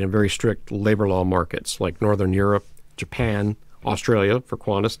operate in very strict labor law markets like Northern Europe, Japan, Australia, for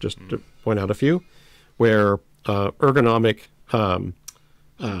Qantas, just to point out a few, where ergonomic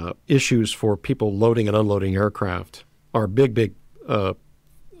issues for people loading and unloading aircraft are big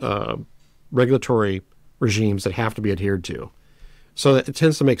regulatory regimes that have to be adhered to. So it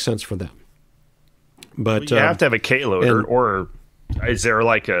tends to make sense for them. But you have to have a K loader, or is there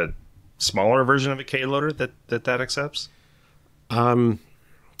like a smaller version of a K loader that accepts?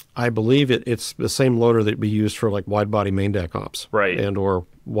 I believe it's the same loader that we use for like wide body main deck ops, right, and or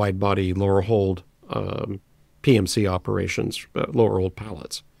wide body lower hold PMC operations, lower hold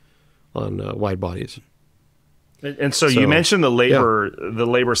pallets on wide bodies. And so you mentioned the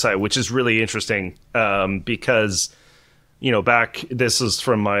labor side, which is really interesting because, this is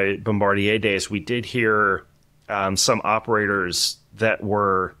from my Bombardier days, we did hear some operators that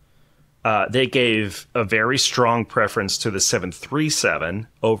were, they gave a very strong preference to the 737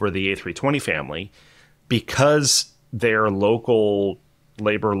 over the A320 family because their local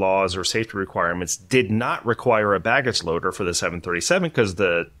labor laws or safety requirements did not require a baggage loader for the 737 because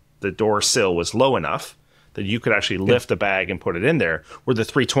the door sill was low enough that you could actually lift a bag and put it in there, where the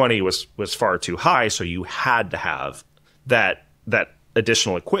 320 was far too high, so you had to have that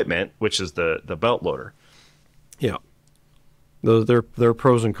additional equipment, which is the belt loader. Yeah. There are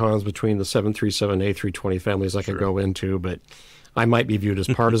pros and cons between the 737 and A320 families I could go into, but I might be viewed as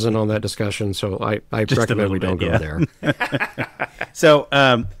partisan on that discussion, so I recommend we don't go there. So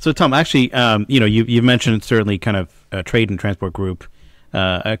Tom, actually, you've mentioned certainly kind of Trade and Transport Group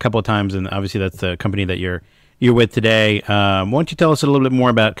a couple of times, and obviously that's the company that you're with today. Why don't you tell us a little bit more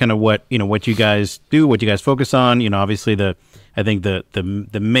about kind of what you guys do, what you guys focus on? I think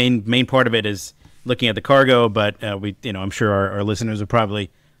the main part of it is looking at the cargo, but I'm sure our listeners would probably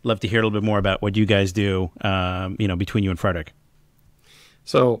love to hear a little bit more about what you guys do, between you and Frederick.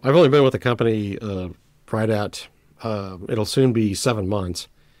 So I've only been with the company right at it'll soon be 7 months.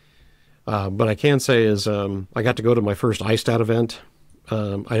 But I can say is I got to go to my first ISTAT event.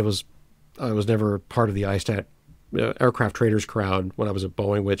 I was never part of the ISTAT aircraft traders crowd when I was at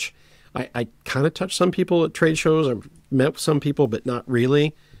Boeing, which I kind of touched some people at trade shows. I've met with some people, but not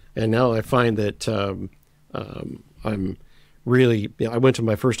really. And now I find that I'm really, I went to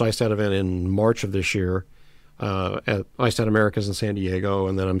my first ISTAT event in March of this year at ISTAT Americas in San Diego,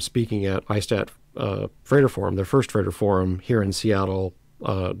 and then I'm speaking at ISTAT Freighter Forum, their first Freighter Forum here in Seattle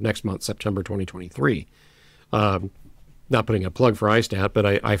next month, September 2023. Not putting a plug for ISTAT, but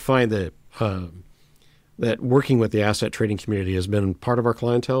I find that that working with the asset trading community has been part of our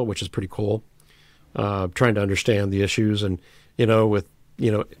clientele, which is pretty cool. Trying to understand the issues, and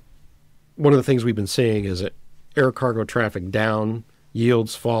one of the things we've been seeing is that air cargo traffic down,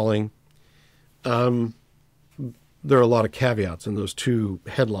 yields falling. There are a lot of caveats in those two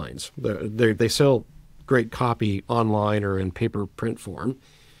headlines. They sell great copy online or in paper print form,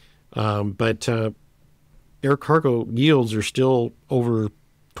 but air cargo yields are still over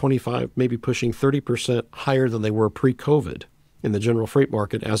 25, maybe pushing 30% higher than they were pre-COVID in the general freight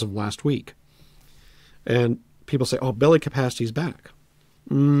market as of last week. And people say, oh, belly capacity is back.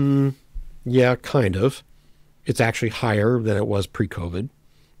 Yeah, kind of. It's actually higher than it was pre-COVID.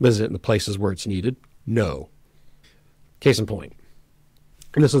 But is it in the places where it's needed? No. Case in point.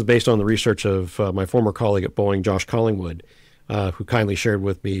 And this is based on the research of my former colleague at Boeing, Josh Collingwood, who kindly shared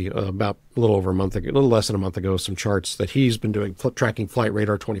with me about a little less than a month ago, some charts that he's been doing, tracking Flight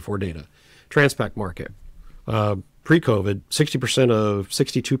Radar 24 data. Transpac market. Pre-COVID,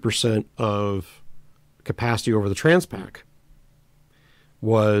 62% of capacity over the Transpac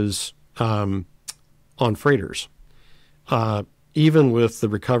was on freighters. Even with the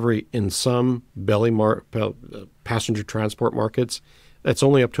recovery in some passenger transport markets, that's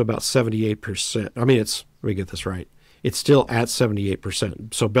only up to about 78%. I mean, let me get this right. It's still at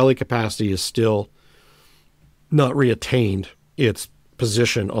 78%. So belly capacity is still not reattained its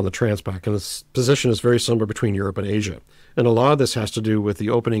position on the Transpac, and this position is very similar between Europe and Asia. And a lot of this has to do with the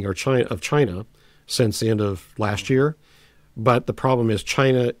opening of China since the end of last year. But the problem is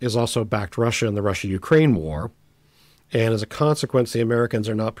China is also backed Russia in the Russia-Ukraine war. And as a consequence, the Americans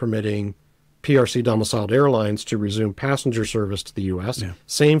are not permitting PRC domiciled airlines to resume passenger service to the U.S. Yeah.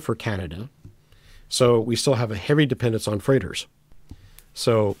 Same for Canada. So we still have a heavy dependence on freighters.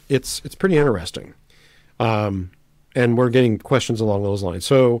 So it's pretty interesting. And we're getting questions along those lines.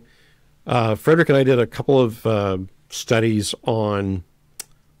 So Frederick and I did a couple of studies on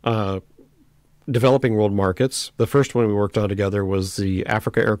developing world markets. The first one we worked on together was the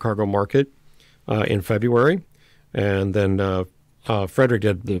Africa air cargo market in February. And then Frederick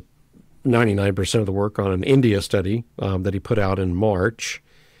did the 99% of the work on an India study that he put out in March.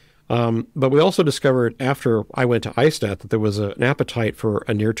 But we also discovered after I went to ISTAT that there was an appetite for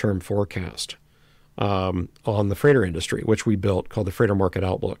a near-term forecast on the freighter industry, which we built, called the Freighter Market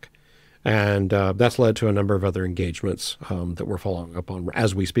Outlook. And that's led to a number of other engagements that we're following up on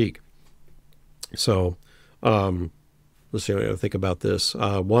as we speak. So let's see what I think about this.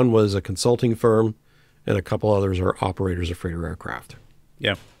 One was a consulting firm, and a couple others are operators of freighter aircraft.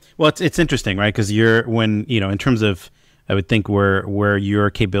 Yeah. Well, it's interesting, right? Because in terms of, I would think where your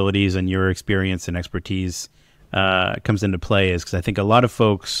capabilities and your experience and expertise comes into play is because I think a lot of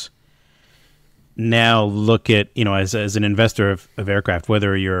folks now look at, as an investor of aircraft,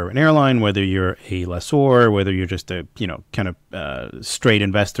 whether you're an airline, whether you're a lessor, whether you're just a, kind of straight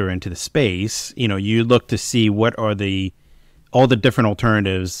investor into the space, you look to see what are all the different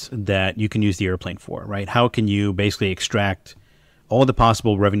alternatives that you can use the airplane for, right? How can you basically extract all the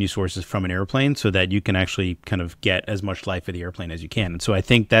possible revenue sources from an airplane so that you can actually kind of get as much life of the airplane as you can? And so I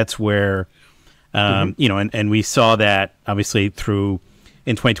think that's where, and we saw that obviously in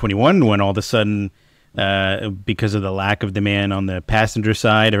 2021 when all of a sudden, because of the lack of demand on the passenger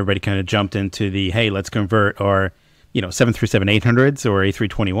side, everybody kind of jumped into hey, let's convert our, 737-800s or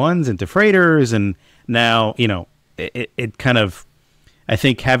A321s into freighters. And now, it kind of, I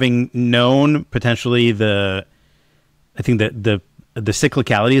think having known potentially the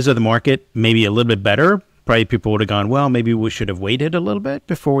cyclicalities of the market maybe a little bit better, probably people would have gone, well, maybe we should have waited a little bit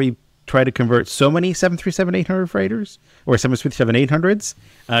before we try to convert so many 737-800 freighters or 737-800s,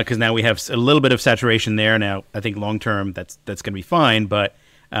 because now we have a little bit of saturation there. Now, I think long term that's going to be fine, but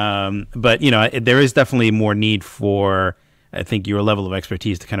there is definitely more need for, I think, your level of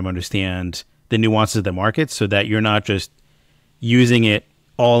expertise to kind of understand the nuances of the market so that you're not just using it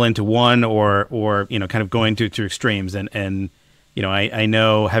all into one or kind of going to extremes. And I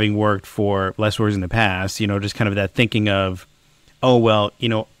know, having worked for lessors in the past, just kind of that thinking of, oh, well,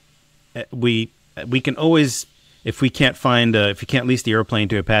 we can always, if we can't lease the airplane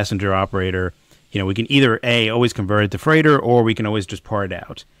to a passenger operator, we can either always convert it to freighter, or we can always just part it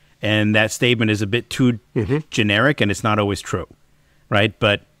out. And that statement is a bit too generic, and it's not always true, right?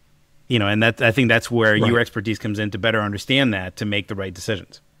 But and I think that's where your expertise comes in to better understand that, to make the right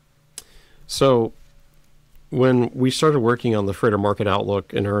decisions. So when we started working on the Freighter Market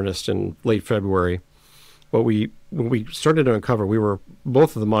Outlook in earnest in late February, when we started to uncover, we were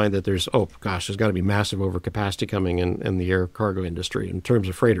both of the mind that there's got to be massive overcapacity coming in the air cargo industry in terms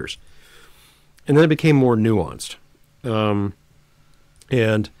of freighters. And then it became more nuanced. I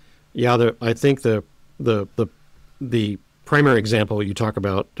think the primary example you talk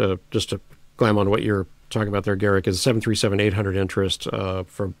about, just to climb on what you're talking about there, Garrick, is 737-800 interest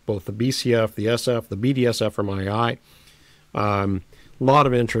from both the BCF, the SF, the BDSF from II. A lot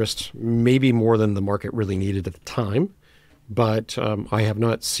of interest, maybe more than the market really needed at the time, but I have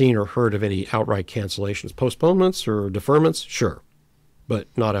not seen or heard of any outright cancellations. Postponements or deferments, sure, but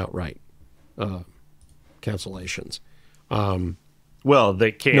not outright cancellations. Well,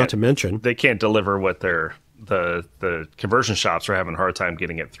 they can't. Not to mention, they can't deliver what the conversion shops are having a hard time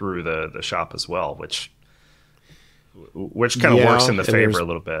getting it through the shop as well, which kind of works in the favor a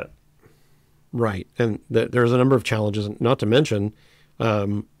little bit. Right, and there's a number of challenges. Not to mention,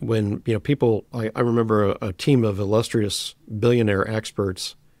 when people, I remember a team of illustrious billionaire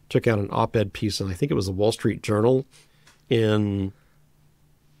experts took out an op-ed piece, and I think it was the Wall Street Journal in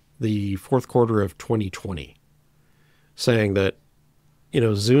the fourth quarter of 2020, saying that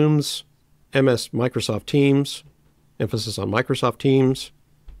Zoom's Microsoft Teams, emphasis on Microsoft Teams,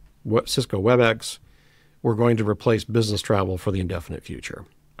 Cisco WebEx, were going to replace business travel for the indefinite future.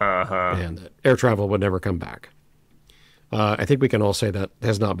 And that air travel would never come back. I think we can all say that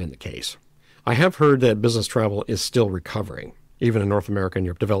has not been the case. I have heard that business travel is still recovering, even in North America and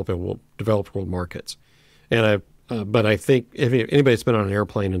Europe, developed world markets. And but I think if anybody's been on an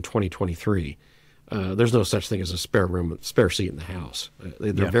airplane in 2023, there's no such thing as a spare seat in the house.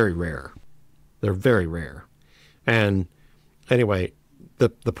 They're very rare. They're very rare. And anyway,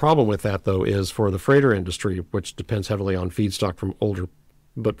 the problem with that, though, is for the freighter industry, which depends heavily on feedstock from older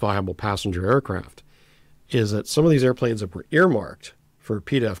but viable passenger aircraft, is that some of these airplanes that were earmarked for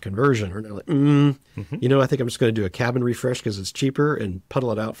PDF conversion are now like, I think I'm just going to do a cabin refresh because it's cheaper and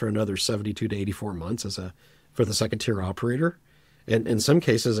puddle it out for another 72 to 84 months for the second-tier operator. And in some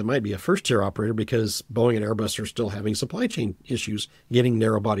cases, it might be a first-tier operator because Boeing and Airbus are still having supply chain issues getting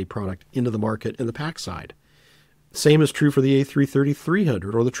narrow-body product into the market in the pack side. Same is true for the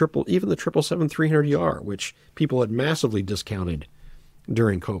A330-300 or even the 777-300ER, which people had massively discounted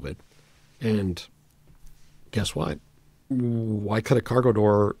during COVID. And guess what? Why cut a cargo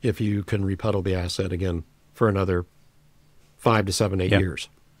door if you can repuddle the asset again for another 5 to 7, 8 years?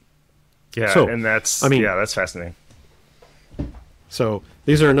 Yeah, so, and that's fascinating. So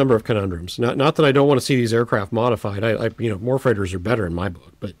these are a number of conundrums. Not that I don't want to see these aircraft modified. More freighters are better in my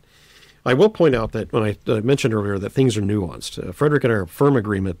book, but I will point out that when I mentioned earlier that things are nuanced. Frederick and I are firm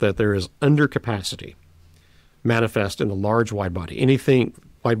agreement that there is undercapacity manifest in the large wide-body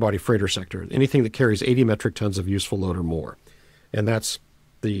freighter sector, anything that carries 80 metric tons of useful load or more. And that's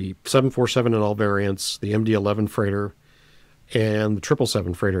the 747 in all variants, the MD-11 freighter, and the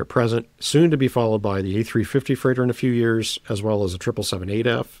 777 freighter at present, soon to be followed by the A350 freighter in a few years, as well as the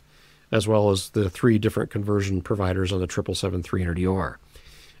 777-8F, as well as the 3 different conversion providers on the 777-300ER.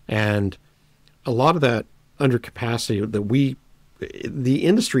 And a lot of that undercapacity the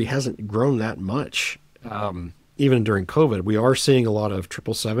industry hasn't grown that much. Even during COVID, we are seeing a lot of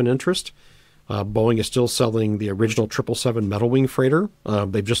 777 interest. Boeing is still selling the original 777 metal wing freighter.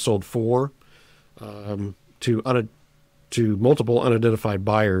 They've just sold 4 to multiple unidentified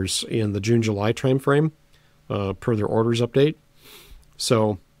buyers in the June-July timeframe per their orders update.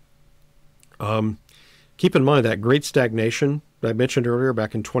 So keep in mind that great stagnation that I mentioned earlier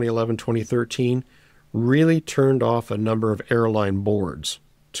back in 2011, 2013 really turned off a number of airline boards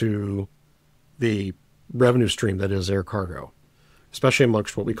to the revenue stream that is air cargo, especially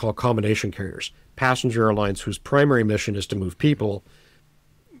amongst what we call combination carriers, passenger airlines whose primary mission is to move people,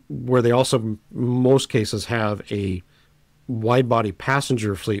 where they also, in most cases, have a wide-body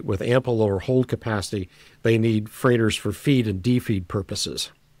passenger fleet with ample lower hold capacity. They need freighters for feed and defeed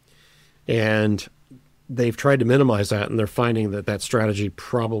purposes. And they've tried to minimize that, and they're finding that strategy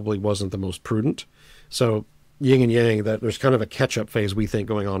probably wasn't the most prudent. So yin and yang, that there's kind of a catch-up phase, we think,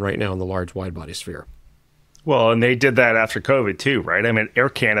 going on right now in the large wide-body sphere. Well, and they did that after COVID too, right? I mean, Air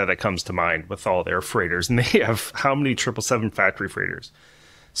Canada comes to mind with all their freighters, and they have how many 777 factory freighters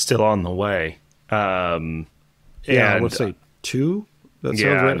still on the way? I would say 2. That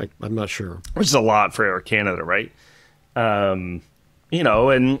sounds right. I'm not sure. Which is a lot for Air Canada, right? Who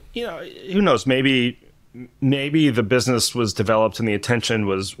knows? Maybe the business was developed and the attention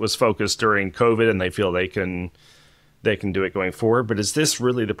was focused during COVID, and they feel they can do it going forward. But is this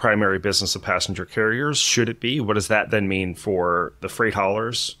really the primary business of passenger carriers? Should it be? What does that then mean for the freight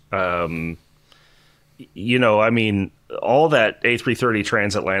haulers? All that A330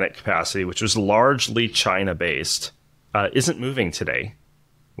 transatlantic capacity, which was largely China-based, isn't moving today.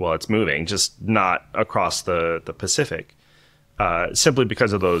 Well, it's moving, just not across the Pacific, simply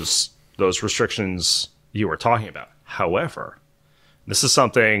because of those restrictions you were talking about. However, this is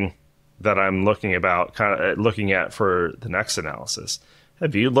something that I'm looking at for the next analysis.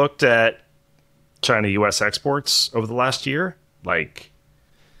 Have you looked at China-U.S. exports over the last year?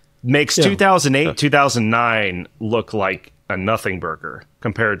 Makes 2008, 2009 look like a nothing burger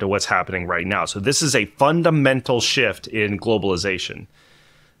compared to what's happening right now. So this is a fundamental shift in globalization.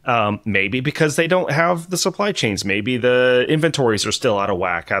 Maybe because they don't have the supply chains. Maybe the inventories are still out of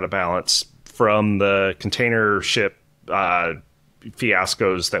whack, out of balance from the container ship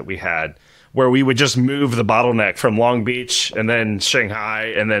fiascos that we had, where we would just move the bottleneck from Long Beach and then Shanghai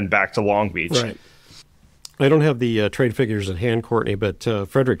and then back to Long Beach. Right. I don't have the trade figures at hand, Courtney, but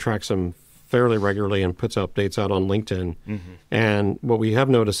Frederick tracks them fairly regularly and puts updates out on LinkedIn. Mm-hmm. And what we have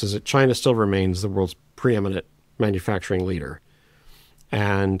noticed is that China still remains the world's preeminent manufacturing leader.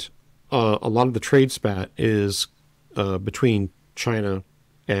 And a lot of the trade spat is between China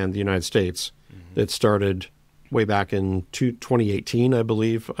and the United States. Mm-hmm. It started way back in 2018, I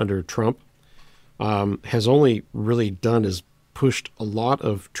believe, under Trump. Has only really done is pushed a lot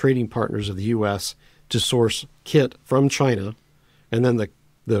of trading partners of the U.S. to source kit from China, and then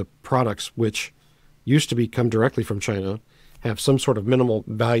the products which used to come directly from China have some sort of minimal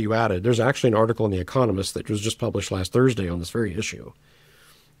value added. There's actually an article in The Economist that was just published last Thursday on this very issue.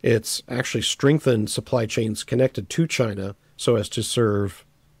 It's actually strengthened supply chains connected to China so as to serve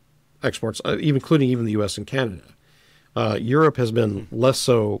exports, including even the U.S. and Canada. Europe has been less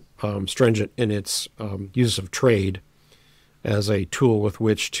so stringent in its use of trade as a tool with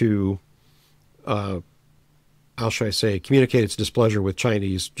which to, how should I say, communicate its displeasure with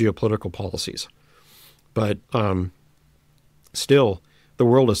Chinese geopolitical policies. But still, the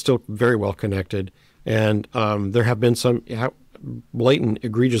world is still very well connected, and there have been some blatant,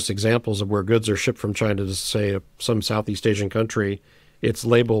 egregious examples of where goods are shipped from China to, say, some Southeast Asian country. It's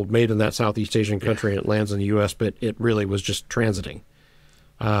labeled made in that Southeast Asian country, and it lands in the U.S., but it really was just transiting.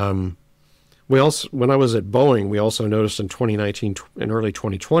 We also, when I was at Boeing, we also noticed in 2019 and early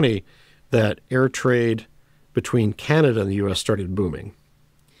 2020 that air trade between Canada and the U.S. started booming.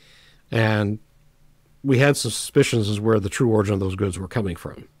 And we had some suspicions as where the true origin of those goods were coming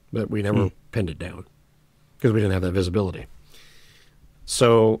from, but we never pinned it down because we didn't have that visibility.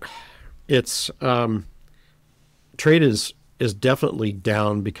 So it's trade is definitely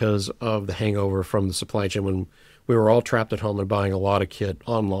down because of the hangover from the supply chain when we were all trapped at home and buying a lot of kit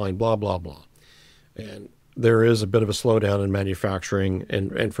online, blah, blah, blah. And there is a bit of a slowdown in manufacturing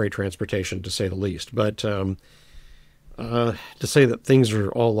and freight transportation, to say the least. But to say that things are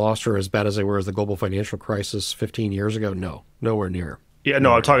all lost or as bad as they were as the global financial crisis 15 years ago, no, nowhere near. Yeah,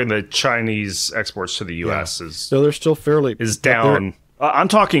 no, I'm talking the Chinese exports to the U.S. No, they're still fairly... is down. I'm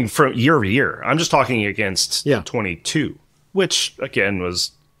talking from year over year. I'm just talking against 22, which, again,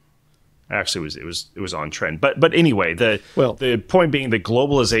 was... Actually, it was on trend. But anyway, the point being the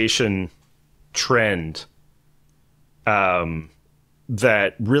globalization trend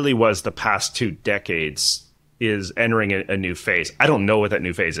that really was the past 2 decades is entering a new phase. I don't know what that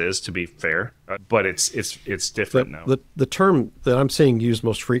new phase is, to be fair, but it's different now. The term that I'm seeing used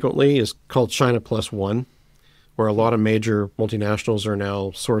most frequently is called China Plus One, where a lot of major multinationals are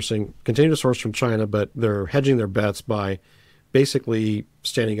now continue to source from China, but they're hedging their bets by basically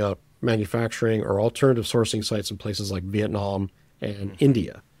standing up manufacturing or alternative sourcing sites in places like Vietnam and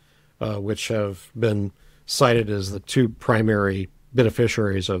India, which have been cited as the 2 primary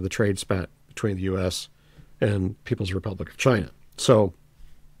beneficiaries of the trade spat between the U.S. and People's Republic of China. So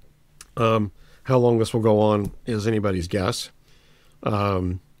how long this will go on is anybody's guess.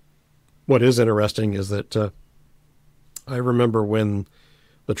 What is interesting is that I remember when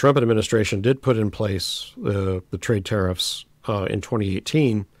the Trump administration did put in place the trade tariffs in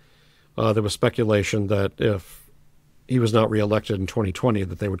 2018, there was speculation that if he was not reelected in 2020,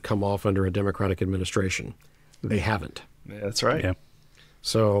 that they would come off under a Democratic administration. They haven't. Yeah, that's right. Yeah.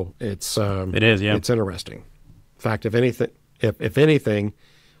 So it's it's interesting. In fact, if anything,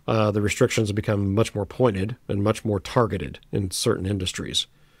 the restrictions have become much more pointed and much more targeted in certain industries.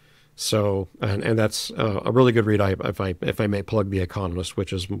 So, and that's a really good read. If I may plug The Economist,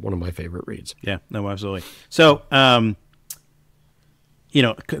 which is one of my favorite reads. Yeah, no, absolutely. So, and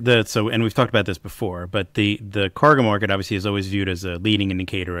we've talked about this before, but the cargo market obviously is always viewed as a leading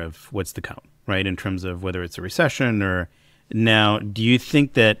indicator of what's to come, right? In terms of whether it's a recession or now, do you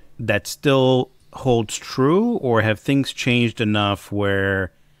think that still holds true, or have things changed enough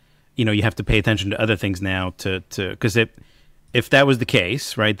where, you have to pay attention to other things now because if that was the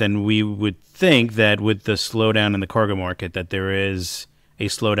case, right, then we would think that with the slowdown in the cargo market that there is a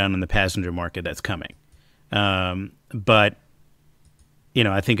slowdown in the passenger market that's coming. But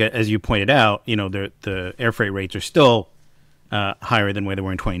I think as you pointed out, the air freight rates are still higher than where they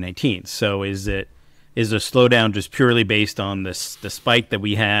were in 2019. So is the slowdown just purely based on the spike that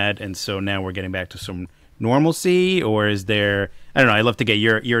we had, and so now we're getting back to some normalcy, or is there? I don't know. I'd love to get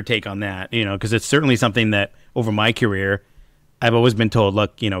your take on that. Because it's certainly something that over my career, I've always been told,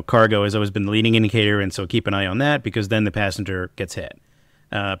 look, cargo has always been the leading indicator, and so keep an eye on that because then the passenger gets hit.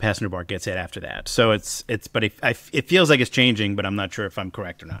 Passenger bar gets hit after that. So but it feels like it's changing, but I'm not sure if I'm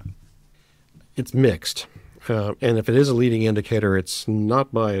correct or not. It's mixed. And if it is a leading indicator, it's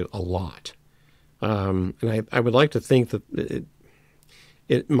not by a lot. And I would like to think that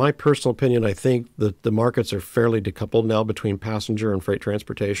in my personal opinion, I think that the markets are fairly decoupled now between passenger and freight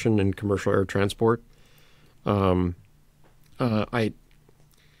transportation and commercial air transport.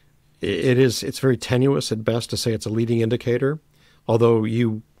 It's very tenuous at best to say it's a leading indicator. Although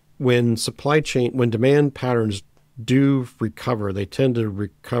when demand patterns do recover, they tend to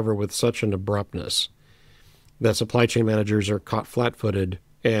recover with such an abruptness that supply chain managers are caught flat-footed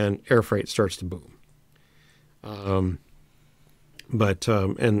and air freight starts to boom. And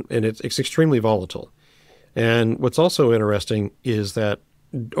it's extremely volatile. And what's also interesting is that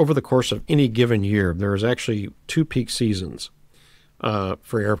over the course of any given year, there's actually 2 peak seasons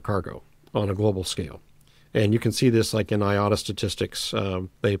for air cargo on a global scale. And you can see this like in IATA statistics.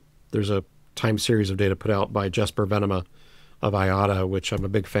 There's a time series of data put out by Jesper Venema of IATA, which I'm a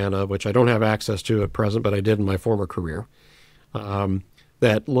big fan of, which I don't have access to at present, but I did in my former career,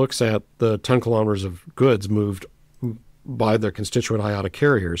 that looks at the 10 kilometers of goods moved by their constituent IATA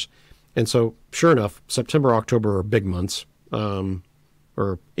carriers. And so, sure enough, September, October are big months,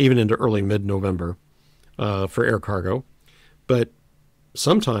 or even into early mid-November for air cargo. But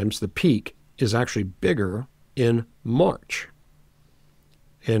sometimes the peak is actually bigger in March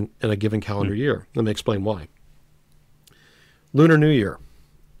in a given calendar year. Let me explain why. Lunar New Year,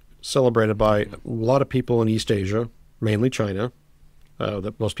 celebrated by a lot of people in East Asia, mainly China,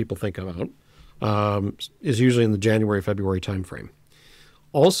 that most people think about, is usually in the January, February timeframe.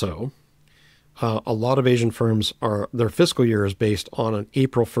 Also, a lot of Asian firms their fiscal year is based on an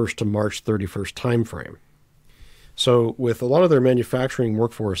April 1st to March 31st timeframe. So with a lot of their manufacturing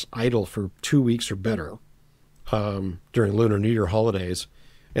workforce idle for 2 weeks or better during Lunar New Year holidays,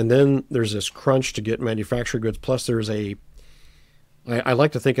 and then there's this crunch to get manufactured goods, plus there's I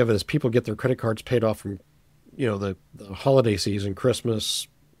like to think of it as people get their credit cards paid off from, the holiday season, Christmas,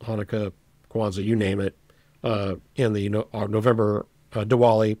 Hanukkah, Kwanzaa, you name it, in the November,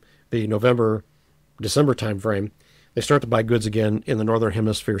 Diwali, the November, December timeframe. They start to buy goods again in the Northern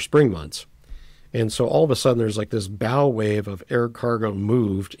Hemisphere spring months. And so all of a sudden there's like this bow wave of air cargo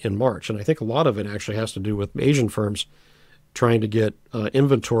moved in March. And I think a lot of it actually has to do with Asian firms trying to get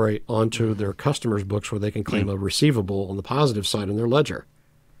inventory onto their customers' books where they can claim a receivable on the positive side in their ledger.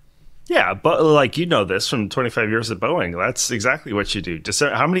 Yeah, but like this from 25 years at Boeing, that's exactly what you do.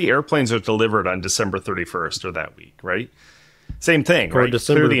 How many airplanes are delivered on December 31st or that week, right? Same thing, or right?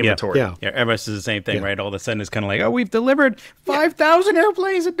 December, Clear the inventory. Yeah, Airbus is the same thing, right? All of a sudden it's kind of like, we've delivered 5,000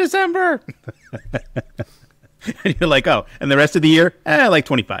 airplanes in December. And you're like, and the rest of the year, like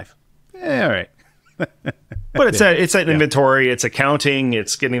 25. All right. But it's that inventory, it's accounting,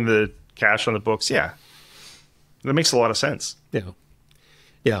 it's getting the cash on the books. Yeah, that makes a lot of sense.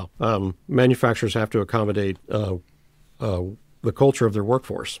 Yeah. Manufacturers have to accommodate the culture of their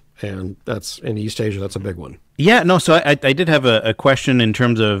workforce, and that's in East Asia. That's a big one. Yeah, no. So I did have a question in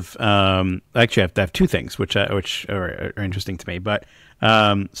terms of actually I have two things which are interesting to me. But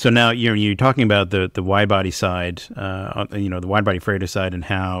so now you're talking about the wide body side, the wide body freighter side, and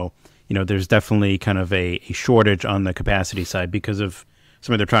how there's definitely kind of a shortage on the capacity side because of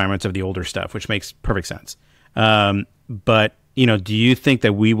some of the retirements of the older stuff, which makes perfect sense. But do you think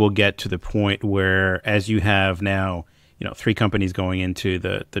that we will get to the point where, as you have now, 3 companies going into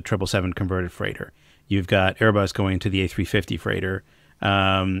the 777 converted freighter, you've got Airbus going into the A350 freighter,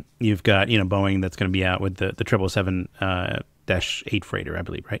 you've got Boeing that's going to be out with the 777-8 freighter, I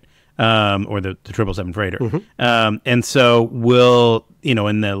believe, right? Or the 777 freighter. Mm-hmm. And so will,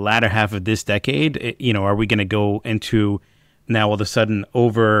 in the latter half of this decade, are we going to go into now all of a sudden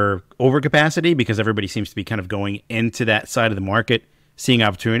over capacity because everybody seems to be kind of going into that side of the market, seeing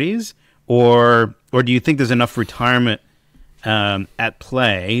opportunities? Or do you think there's enough retirement at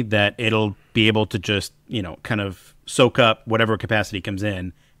play that it'll be able to just, kind of soak up whatever capacity comes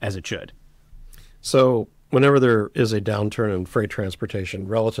in as it should? So whenever there is a downturn in freight transportation,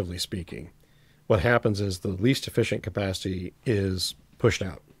 relatively speaking, what happens is the least efficient capacity is pushed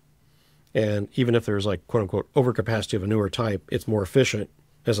out. And even if there's like, quote unquote, overcapacity of a newer type, it's more efficient,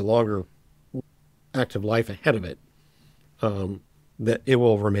 has a longer active life ahead of it, that it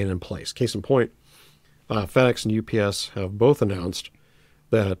will remain in place. Case in point, FedEx and UPS have both announced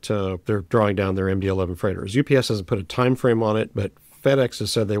that they're drawing down their MD-11 freighters. UPS hasn't put a time frame on it, but FedEx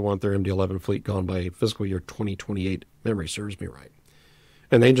has said they want their MD-11 fleet gone by fiscal year 2028, memory serves me right.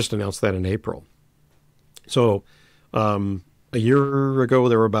 And they just announced that in April. So a year ago,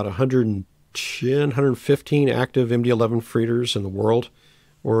 there were about 115 active MD-11 freighters in the world,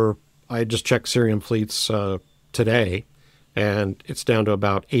 or I just checked Syrian fleets today, and it's down to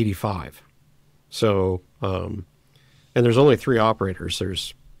about 85. So, and there's only 3 operators.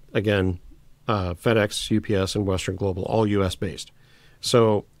 There's, again, FedEx, UPS, and Western Global, all U.S. based.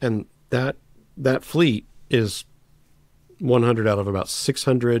 So, and that fleet is 100 out of about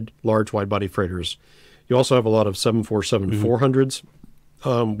 600 large wide-body freighters. You also have a lot of 747-400s.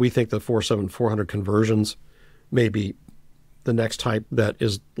 We think the 407-400 conversions may be the next type that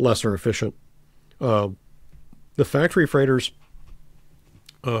is lesser efficient. The factory freighters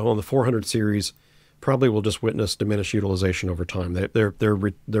on the 400 series probably will just witness diminished utilization over time.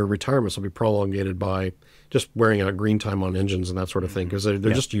 Their retirements will be prolongated by just wearing out green time on engines and that sort of thing, because they're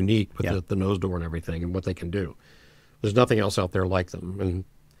just unique with the nose door and everything and what they can do. There's nothing else out there like them.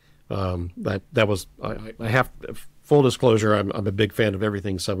 And that was, I have, full disclosure, I'm a big fan of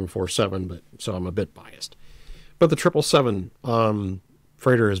everything 747, but so I'm a bit biased. But the 777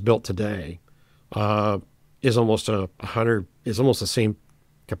 freighter is built today. is almost is almost the same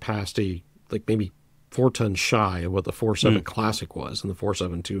capacity, like maybe 4 tons shy of what the 47 Classic was and the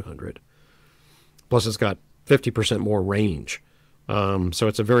 47-200. Plus, it's got 50% more range. So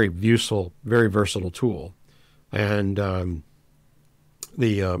it's a very useful, very versatile tool. And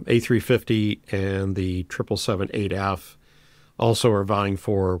the A350 and the 777-8F also are vying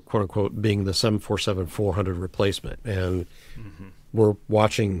for, quote unquote, being the 747-400 replacement. And we're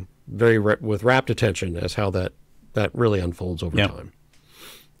watching with rapt attention as how that really unfolds over time.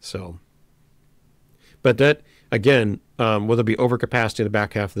 So, but that, again, will there be overcapacity in the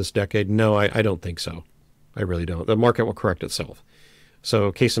back half of this decade? No, I don't think so. I really don't. The market will correct itself.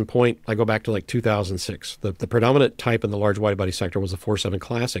 So case in point, I go back to like 2006. The predominant type in the large wide-body sector was the 47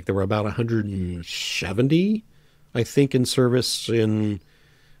 Classic. There were about 170, I think, in service in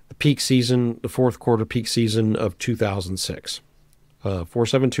the peak season, the fourth quarter peak season of 2006.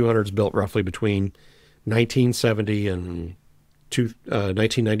 47-200s built roughly between 1970 and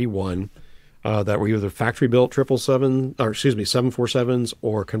 1991 that were either factory-built 747s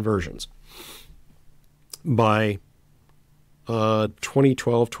or conversions. By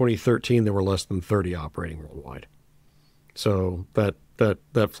 2012, 2013, there were less than 30 operating worldwide. So that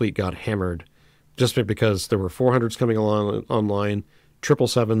fleet got hammered just because there were 400s coming online,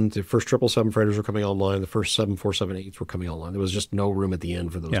 777s, the first 777 freighters were coming online, the first 747-8s were coming online. There was just no room at the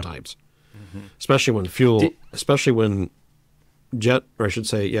end for those types. Especially when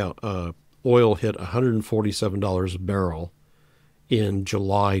oil hit $147 a barrel in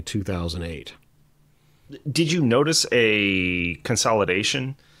July 2008. Did you notice a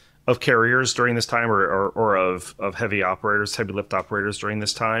consolidation of carriers during this time, or of heavy operators, heavy lift operators during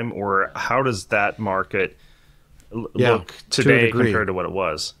this time? Or how does that market look today compared to what it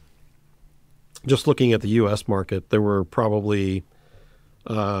was? Just looking at the U.S. market, there were probably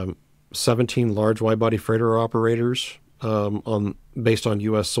 17 large wide-body freighter operators based on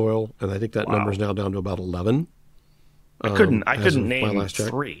U.S. soil, and I think that number is now down to about 11. I couldn't name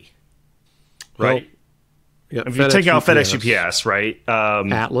 3. Right. Well, yeah, if you take out FedEx, UPS, right?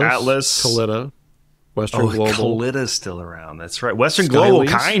 Atlas, Kalitta, Western Global. Kalitta's still around. That's right. Western Global,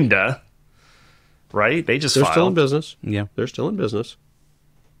 kinda. Right? They're still in business. Yeah, they're still in business.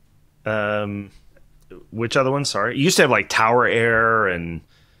 Which other one? Sorry, you used to have like Tower Air, and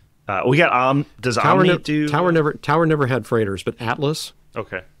we got does Omni do? Tower never had freighters, but Atlas.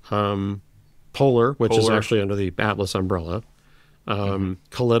 Okay. Polar, which is actually under the Atlas umbrella.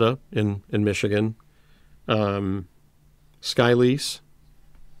 Kalitta in Michigan. Skylease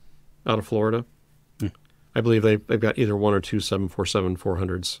out of Florida. I believe they've got either 1 or 2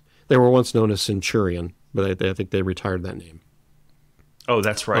 747-400s. They were once known as Centurion, but I think they retired that name. Oh,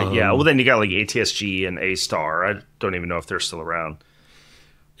 that's right. Yeah. Well, then you got like ATSG and A-Star. I don't even know if they're still around.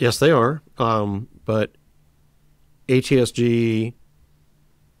 Yes, they are. But ATSG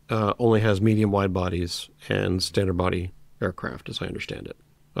only has medium wide bodies and standard body aircraft, as I understand it.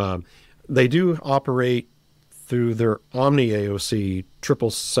 They do operate through their Omni AOC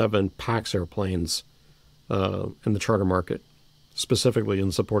 777 PAX airplanes in the charter market, specifically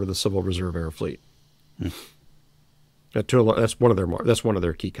in support of the Civil Reserve Air Fleet. That's one of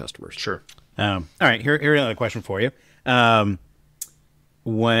their key customers. Sure. All right. Here's another question for you.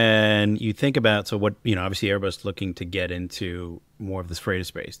 When you think about, obviously Airbus looking to get into more of this freighter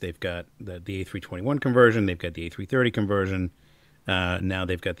space. They've got the A321 conversion. They've got the A330 conversion. Now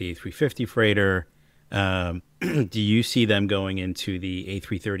they've got the A350 freighter. Do you see them going into the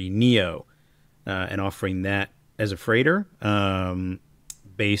A330neo and offering that as a freighter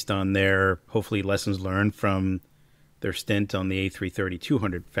based on their, hopefully, lessons learned from their stint on the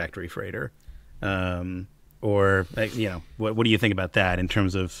A330-200 factory freighter? What do you think about that in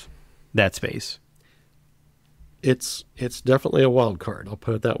terms of that space? It's definitely a wild card. I'll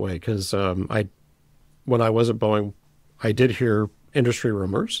put it that way, because when I was at Boeing, I did hear industry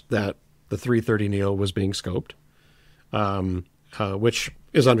rumors that the 330neo was being scoped, which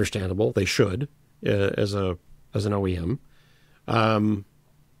is understandable. They should, as an OEM.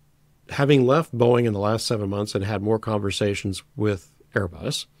 Having left Boeing in the last 7 months and had more conversations with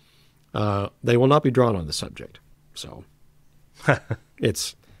Airbus, they will not be drawn on the subject. So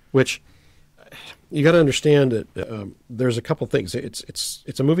which you got to understand that there's a couple things.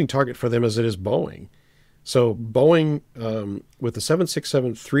 It's a moving target for them as it is Boeing. So Boeing, with the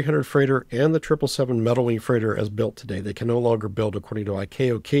 767-300 freighter and the 777 metal wing freighter as built today, they can no longer build according to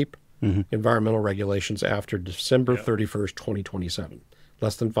ICAO Cape environmental regulations after December 31st, 2027,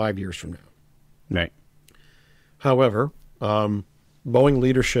 less than 5 years from now. Right. However, Boeing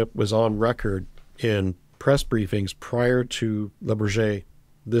leadership was on record in press briefings prior to Le Bourget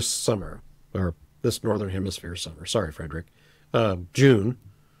this summer, or this Northern Hemisphere summer. Sorry, Frederick. June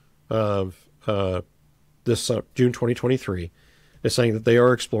of June 2023 is saying that they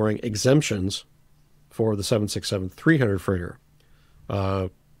are exploring exemptions for the 767-300 freighter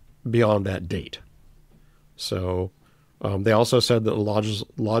beyond that date. So they also said that the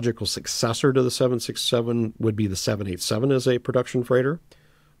logical successor to the 767 would be the 787 as a production freighter.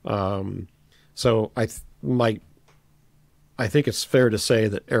 So I think it's fair to say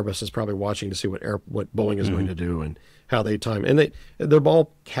that Airbus is probably watching to see what Boeing is going to do and how they time. And they're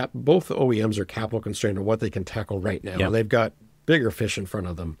all both OEMs are capital constrained on what they can tackle right now. Yep. They've got bigger fish in front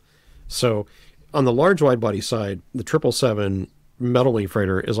of them. So on the large wide body side, the 777 metal wing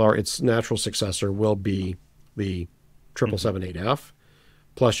freighter its natural successor will be the 777-8F.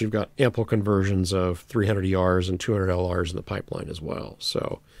 Plus you've got ample conversions of 300 ERs and 200 LRs in the pipeline as well.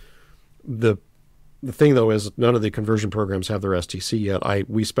 So the thing, though, is none of the conversion programs have their STC yet.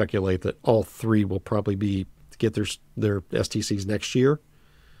 We speculate that all three will probably get their STCs next year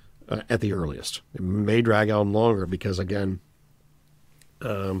at the earliest. It may drag on longer because, again,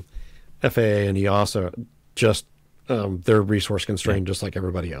 FAA and EASA just they're resource constrained just like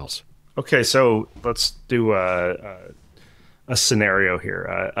everybody else. Okay, so let's do a scenario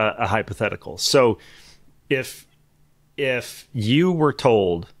here, a hypothetical. So if you were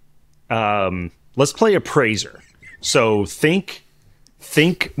told, let's play appraiser. So think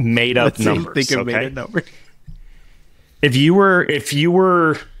made up numbers. Think of made up numbers. If you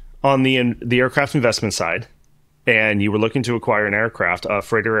were on the aircraft investment side and you were looking to acquire an aircraft, a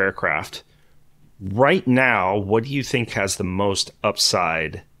freighter aircraft, right now, what do you think has the most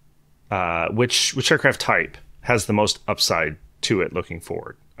upside? Which aircraft type has the most upside to it looking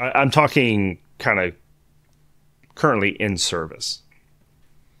forward? I'm talking kind of currently in service.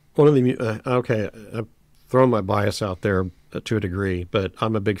 One of the I've thrown my bias out there to a degree, but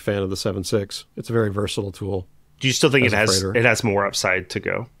I'm a big fan of the 76. It's a very versatile tool. Do you still think it has more upside to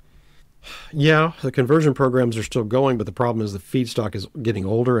go? Yeah, the conversion programs are still going, but the problem is the feedstock is getting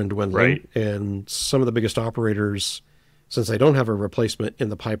older and dwindling. Right. And some of the biggest operators, since they don't have a replacement in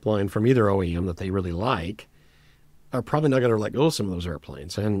the pipeline from either OEM that they really like, are probably not going to let go of some of those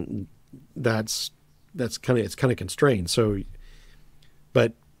airplanes, and it's kind of constrained. So,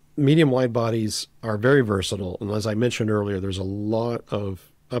 but medium wide bodies are very versatile, and as I mentioned earlier, there's a lot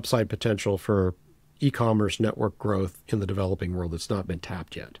of upside potential for e-commerce network growth in the developing world that's not been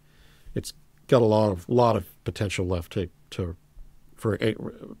tapped yet. It's got a lot of potential left for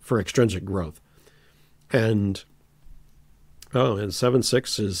extrinsic growth, and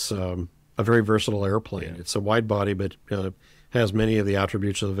 76 is a very versatile airplane. Yeah. It's a wide body, but has many of the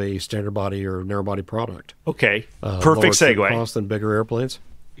attributes of a standard body or narrow body product. Okay, perfect segue. Lower trip cost than bigger airplanes.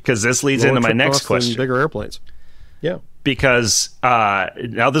 Because this leads into my next question. Bigger airplanes. Yeah. Because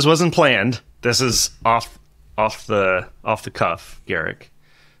now this wasn't planned. This is off the cuff, Garrick.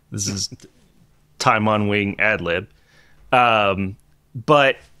 This is time on wing ad lib.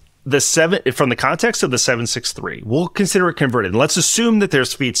 But from the context of the 763, we'll consider it converted. And let's assume that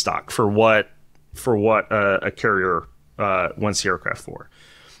there's feedstock for what a carrier wants the aircraft for.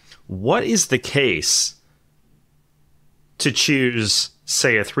 What is the case to choose,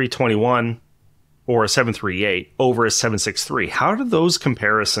 say, a 321 or a 738 over a 763? How do those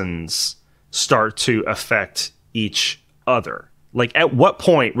comparisons start to affect each other? Like, at what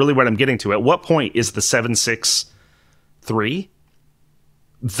point, really what I'm getting to, at what point is the 763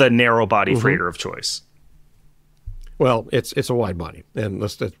 the narrow body freighter of choice? Well, it's a wide body, and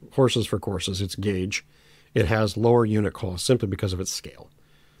horses for courses. It's gauge. It has lower unit cost simply because of its scale.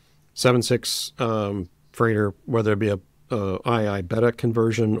 76 freighter, whether it be a II Beta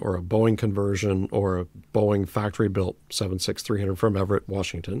conversion or a Boeing conversion or a Boeing factory-built 767-300 from Everett,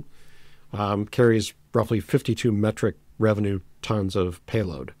 Washington, carries roughly 52 metric revenue tons of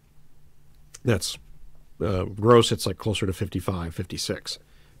payload. That's gross. It's like closer to 55, 56,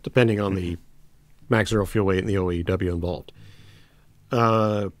 depending on the max zero fuel weight and the OEW involved.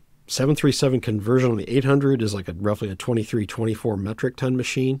 737 conversion on the 800 is like roughly a 23, 24 metric ton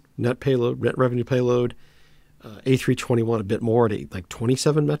machine, net revenue payload. A321 a bit more at like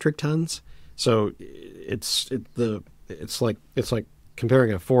 27 metric tons. So it's like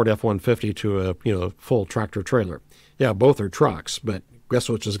comparing a Ford F-150 to a full tractor trailer. Yeah, both are trucks, but guess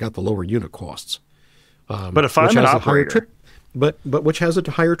which has got the lower unit costs. But if I'm an operator, but which has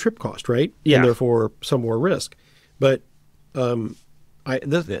a higher trip cost, right? Yeah, and therefore some more risk. But and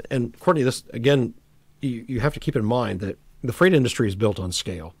Courtney, this again, you have to keep in mind that the freight industry is built on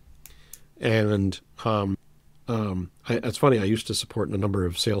scale, and it's funny. I used to support a number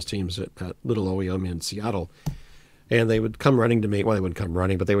of sales teams at Little OEM in Seattle, and they would come running to me. Well, they wouldn't come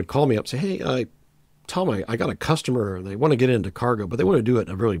running, but they would call me up and say, "Hey, Tom, I got a customer. They want to get into cargo, but they want to do it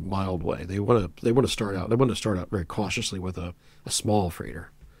in a really mild way. They want to start out very cautiously with a small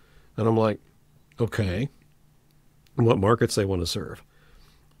freighter. And I'm like, okay, and what markets they want to serve.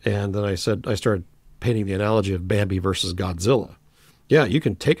 And then I started painting the analogy of Bambi versus Godzilla. Yeah, you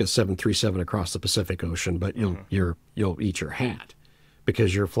can take a 737 across the Pacific Ocean, but you'll eat your hat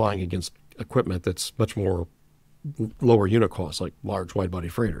because you're flying against equipment that's much more lower unit cost, like large wide-body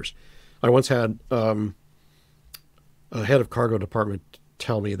freighters. I once had a head of cargo department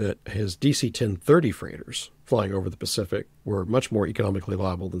tell me that his DC-1030 freighters flying over the Pacific were much more economically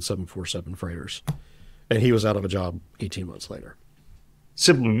viable than 747 freighters. And he was out of a job 18 months later.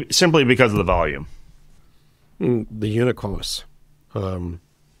 Simply because of the volume. The unit costs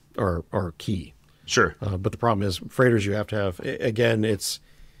are key. Sure. But the problem is freighters you have to have, again,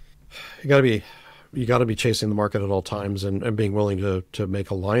 you got to be chasing the market at all times and being willing to make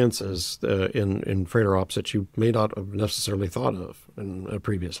alliances in freighter ops that you may not have necessarily thought of in a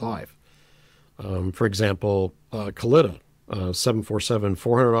previous life. For example, Kalitta,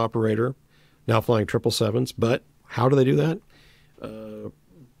 747-400 operator, now flying 777s. But how do they do that?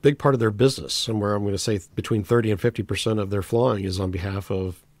 Big part of their business, somewhere I'm going to say between 30 and 50% of their flying is on behalf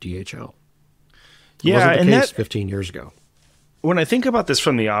of DHL. It wasn't the case 15 years ago. When I think about this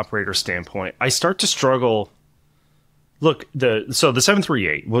from the operator standpoint, I start to struggle. Look, the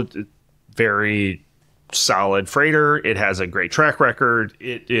 738, very solid freighter. It has a great track record.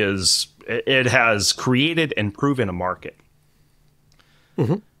 It has created and proven a market.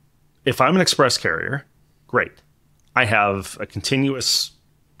 Mm-hmm. If I'm an express carrier, great. I have a continuous,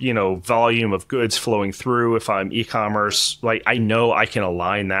 volume of goods flowing through. If I'm e-commerce, like I know I can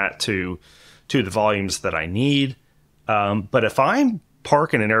align that to the volumes that I need. But if I'm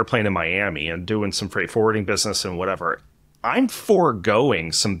parking an airplane in Miami and doing some freight forwarding business and whatever, I'm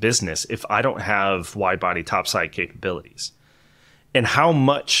foregoing some business if I don't have wide body topside capabilities. And how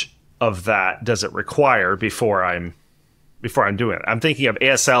much of that does it require before I'm doing it? I'm thinking of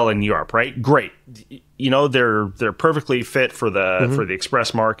ASL in Europe, right? Great. They're perfectly fit for the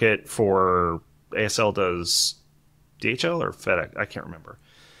express market. For ASL does DHL or FedEx? I can't remember.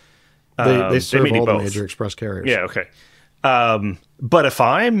 They serve all the both major express carriers. Yeah, okay. But if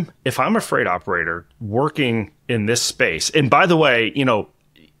I'm a freight operator working in this space, and by the way,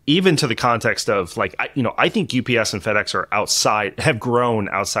 even to the context of I think UPS and FedEx have grown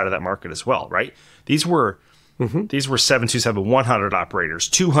outside of that market as well, right? These were 727-100 operators,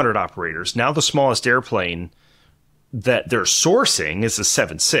 200 operators. Now the smallest airplane that they're sourcing is the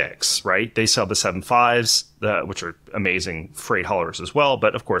 76, right? They sell the 75s, which are amazing freight haulers as well,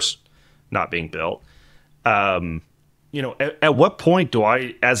 but of course not being built. At what point do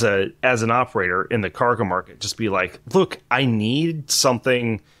I, as an operator in the cargo market, just be like, look, I need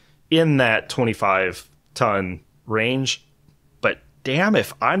something in that 25-ton range, but damn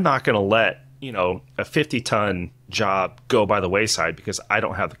if I'm not going to let a 50-ton job go by the wayside because I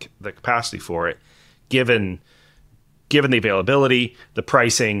don't have the capacity for it, given the availability, the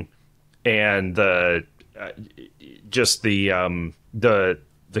pricing, and the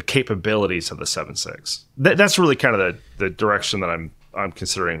capabilities of the 7.6. That's really kind of the direction that I'm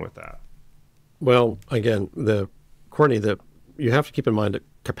considering with that. Well, again, Courtney, you have to keep in mind that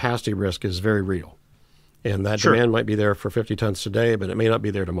capacity risk is very real, and that Sure. demand might be there for 50 tons today, but it may not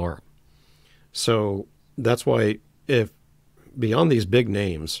be there tomorrow. So that's why, if beyond these big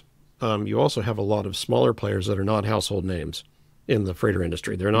names, you also have a lot of smaller players that are not household names in the freighter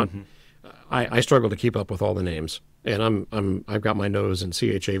industry. They're not. Mm-hmm. I struggle to keep up with all the names, and I've got my nose in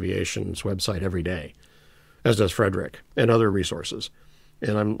CH Aviation's website every day, as does Frederick and other resources,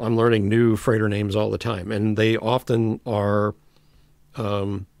 and I'm learning new freighter names all the time, and they often are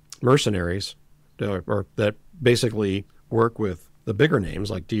mercenaries, or that basically work with the bigger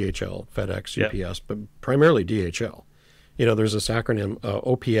names like DHL, FedEx, UPS, but primarily DHL. There's this acronym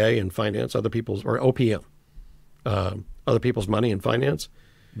OPA in finance, OPM, other people's money in finance.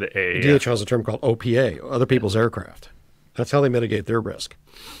 The A. DHL has a term called OPA, other people's aircraft. That's how they mitigate their risk.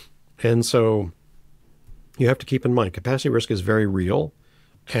 And so you have to keep in mind, capacity risk is very real,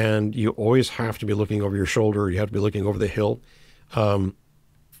 and you always have to be looking over your shoulder. You have to be looking over the hill.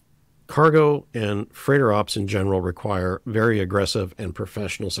 Cargo and freighter ops in general require very aggressive and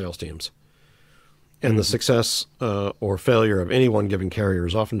professional sales teams. And the success or failure of any one given carrier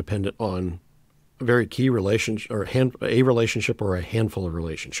is often dependent on a very key relationship, or a relationship or a handful of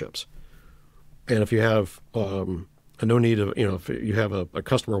relationships. And if you have no need of, if you have a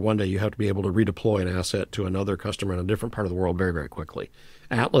customer one day, you have to be able to redeploy an asset to another customer in a different part of the world very, very quickly.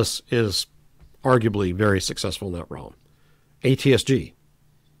 Atlas is arguably very successful in that realm. ATSG,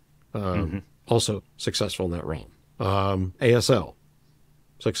 also successful in that realm. ASL,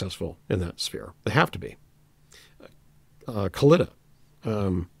 successful in that sphere. They have to be. Kalita,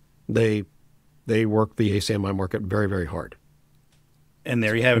 they work the ACMI market very, very hard. And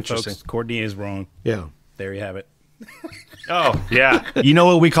there you have it, folks. Courtney is wrong. Yeah. There you have it. Oh, yeah. You know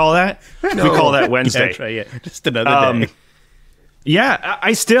what we call that? No. We call that Wednesday. Yeah, that's right, yeah. Just another day. Yeah,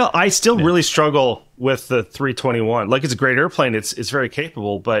 I still really struggle with the 321. Like, it's a great airplane. It's very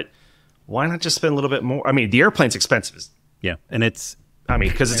capable, but why not just spend a little bit more? I mean, the airplane's expensive. Yeah, and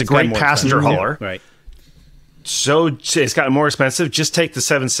because it's a great passenger hauler. Right. So it's gotten more expensive. Just take the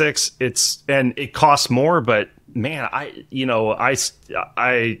 7.6. And it costs more, but man, I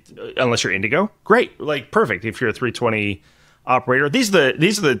unless you're Indigo, great, like perfect. If you're a 320 operator, these are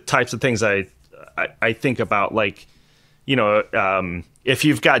the types of things I think about. Like, if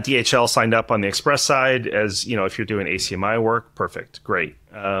you've got DHL signed up on the express side, as if you're doing ACMI work, perfect, great.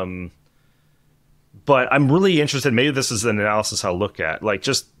 But I'm really interested. Maybe this is an analysis I'll look at. Like,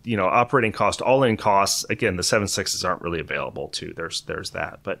 just operating cost, all-in costs. Again, the 7.6s aren't really available too. There's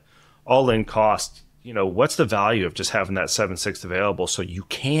that, but all-in cost. What's the value of just having that 7.6 available? So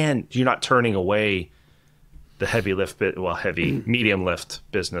you're not turning away the heavy medium lift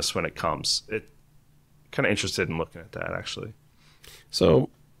business when it comes. Kind of interested in looking at that, actually. So,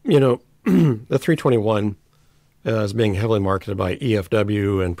 the 321 is being heavily marketed by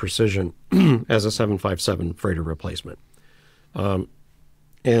EFW and Precision as a 757 freighter replacement.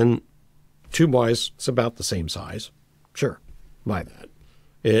 And tube-wise, it's about the same size. Sure, buy that.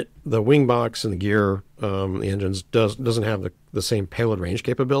 The wing box and the gear, the engines doesn't have the same payload range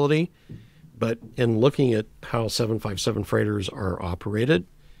capability, but in looking at how 757 freighters are operated,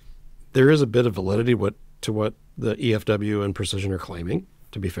 there is a bit of validity to what the EFW and Precision are claiming,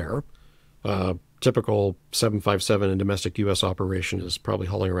 to be fair. Typical 757 in domestic U.S. operation is probably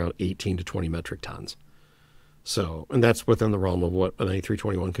hauling around 18 to 20 metric tons. So, and that's within the realm of what an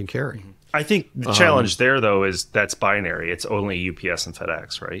A321 can carry. I think the challenge there, though, is that's binary. It's only UPS and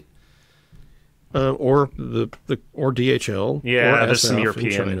FedEx, right? Or DHL. Yeah, or there's some SF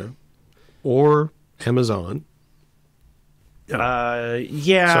European. in China, or Amazon.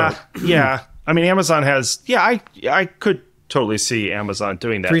 Yeah. I mean, Amazon has. Yeah, I could totally see Amazon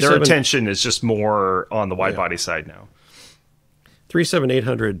doing that. Their attention is just more on the wide body side now.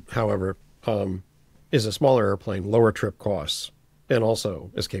 37800, however, is a smaller airplane, lower trip costs, and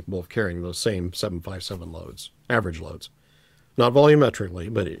also is capable of carrying those same 757 loads, average loads. Not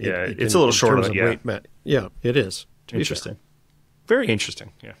volumetrically, but it's a little shorter. Yeah, it is. Interesting. Very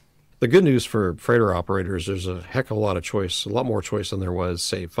interesting. Yeah. The good news for freighter operators, there's a heck of a lot of choice, a lot more choice than there was,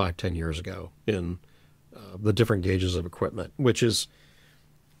 say, 5-10 years ago in the different gauges of equipment, which is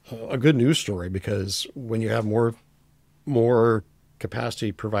a good news story, because when you have more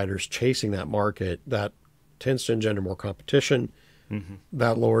capacity providers chasing that market, that tends to engender more competition. Mm-hmm.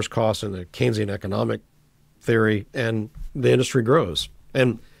 That lowers costs in the Keynesian economic theory, and the industry grows.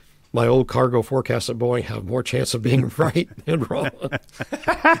 And my old cargo forecasts at Boeing have more chance of being right than wrong.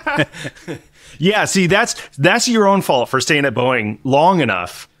 Yeah, see, that's your own fault for staying at Boeing long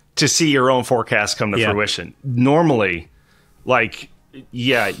enough to see your own forecast come to fruition. Normally,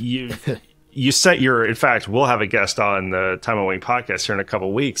 you set your. In fact, we'll have a guest on the Time on Wing podcast here in a couple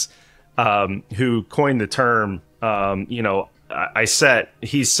of weeks, who coined the term.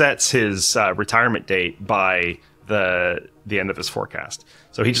 He sets his retirement date by the end of his forecast.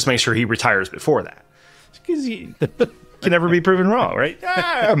 So he just makes sure he retires before that, because he can never be proven wrong, right?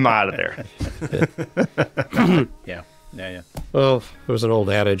 I'm out of there. Yeah. Well, it was an old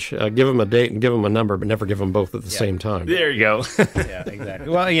adage: give them a date and give them a number, but never give them both at the same time. There you go. Yeah, exactly.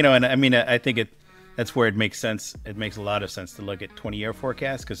 Well, and I mean, I think that's where it makes sense. It makes a lot of sense to look at 20-year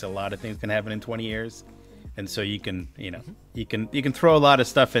forecasts, because a lot of things can happen in 20 years, and so you can throw a lot of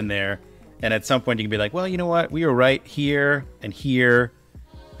stuff in there, and at some point you can be like, well, you know what, we were right here and here,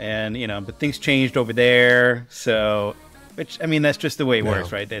 and but things changed over there, so. Which, I mean, that's just the way it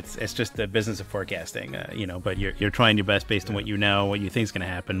works, right? It's just the business of forecasting, but you're trying your best based on what you know, what you think is going to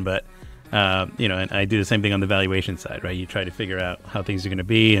happen. But, and I do the same thing on the valuation side, right? You try to figure out how things are going to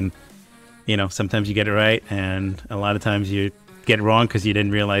be. And, sometimes you get it right. And a lot of times you get it wrong because you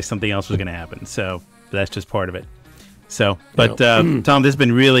didn't realize something else was going to happen. So that's just part of it. So, but Tom, this has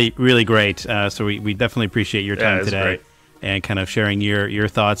been really, really great. So we definitely appreciate your time today. Great. And kind of sharing your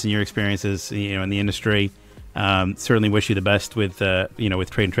thoughts and your experiences, in the industry. Certainly wish you the best with with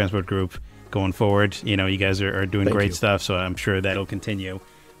Trade and Transport Group going forward. You guys are doing great stuff, so I'm sure that'll continue.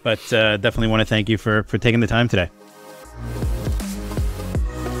 But definitely want to thank you for taking the time today.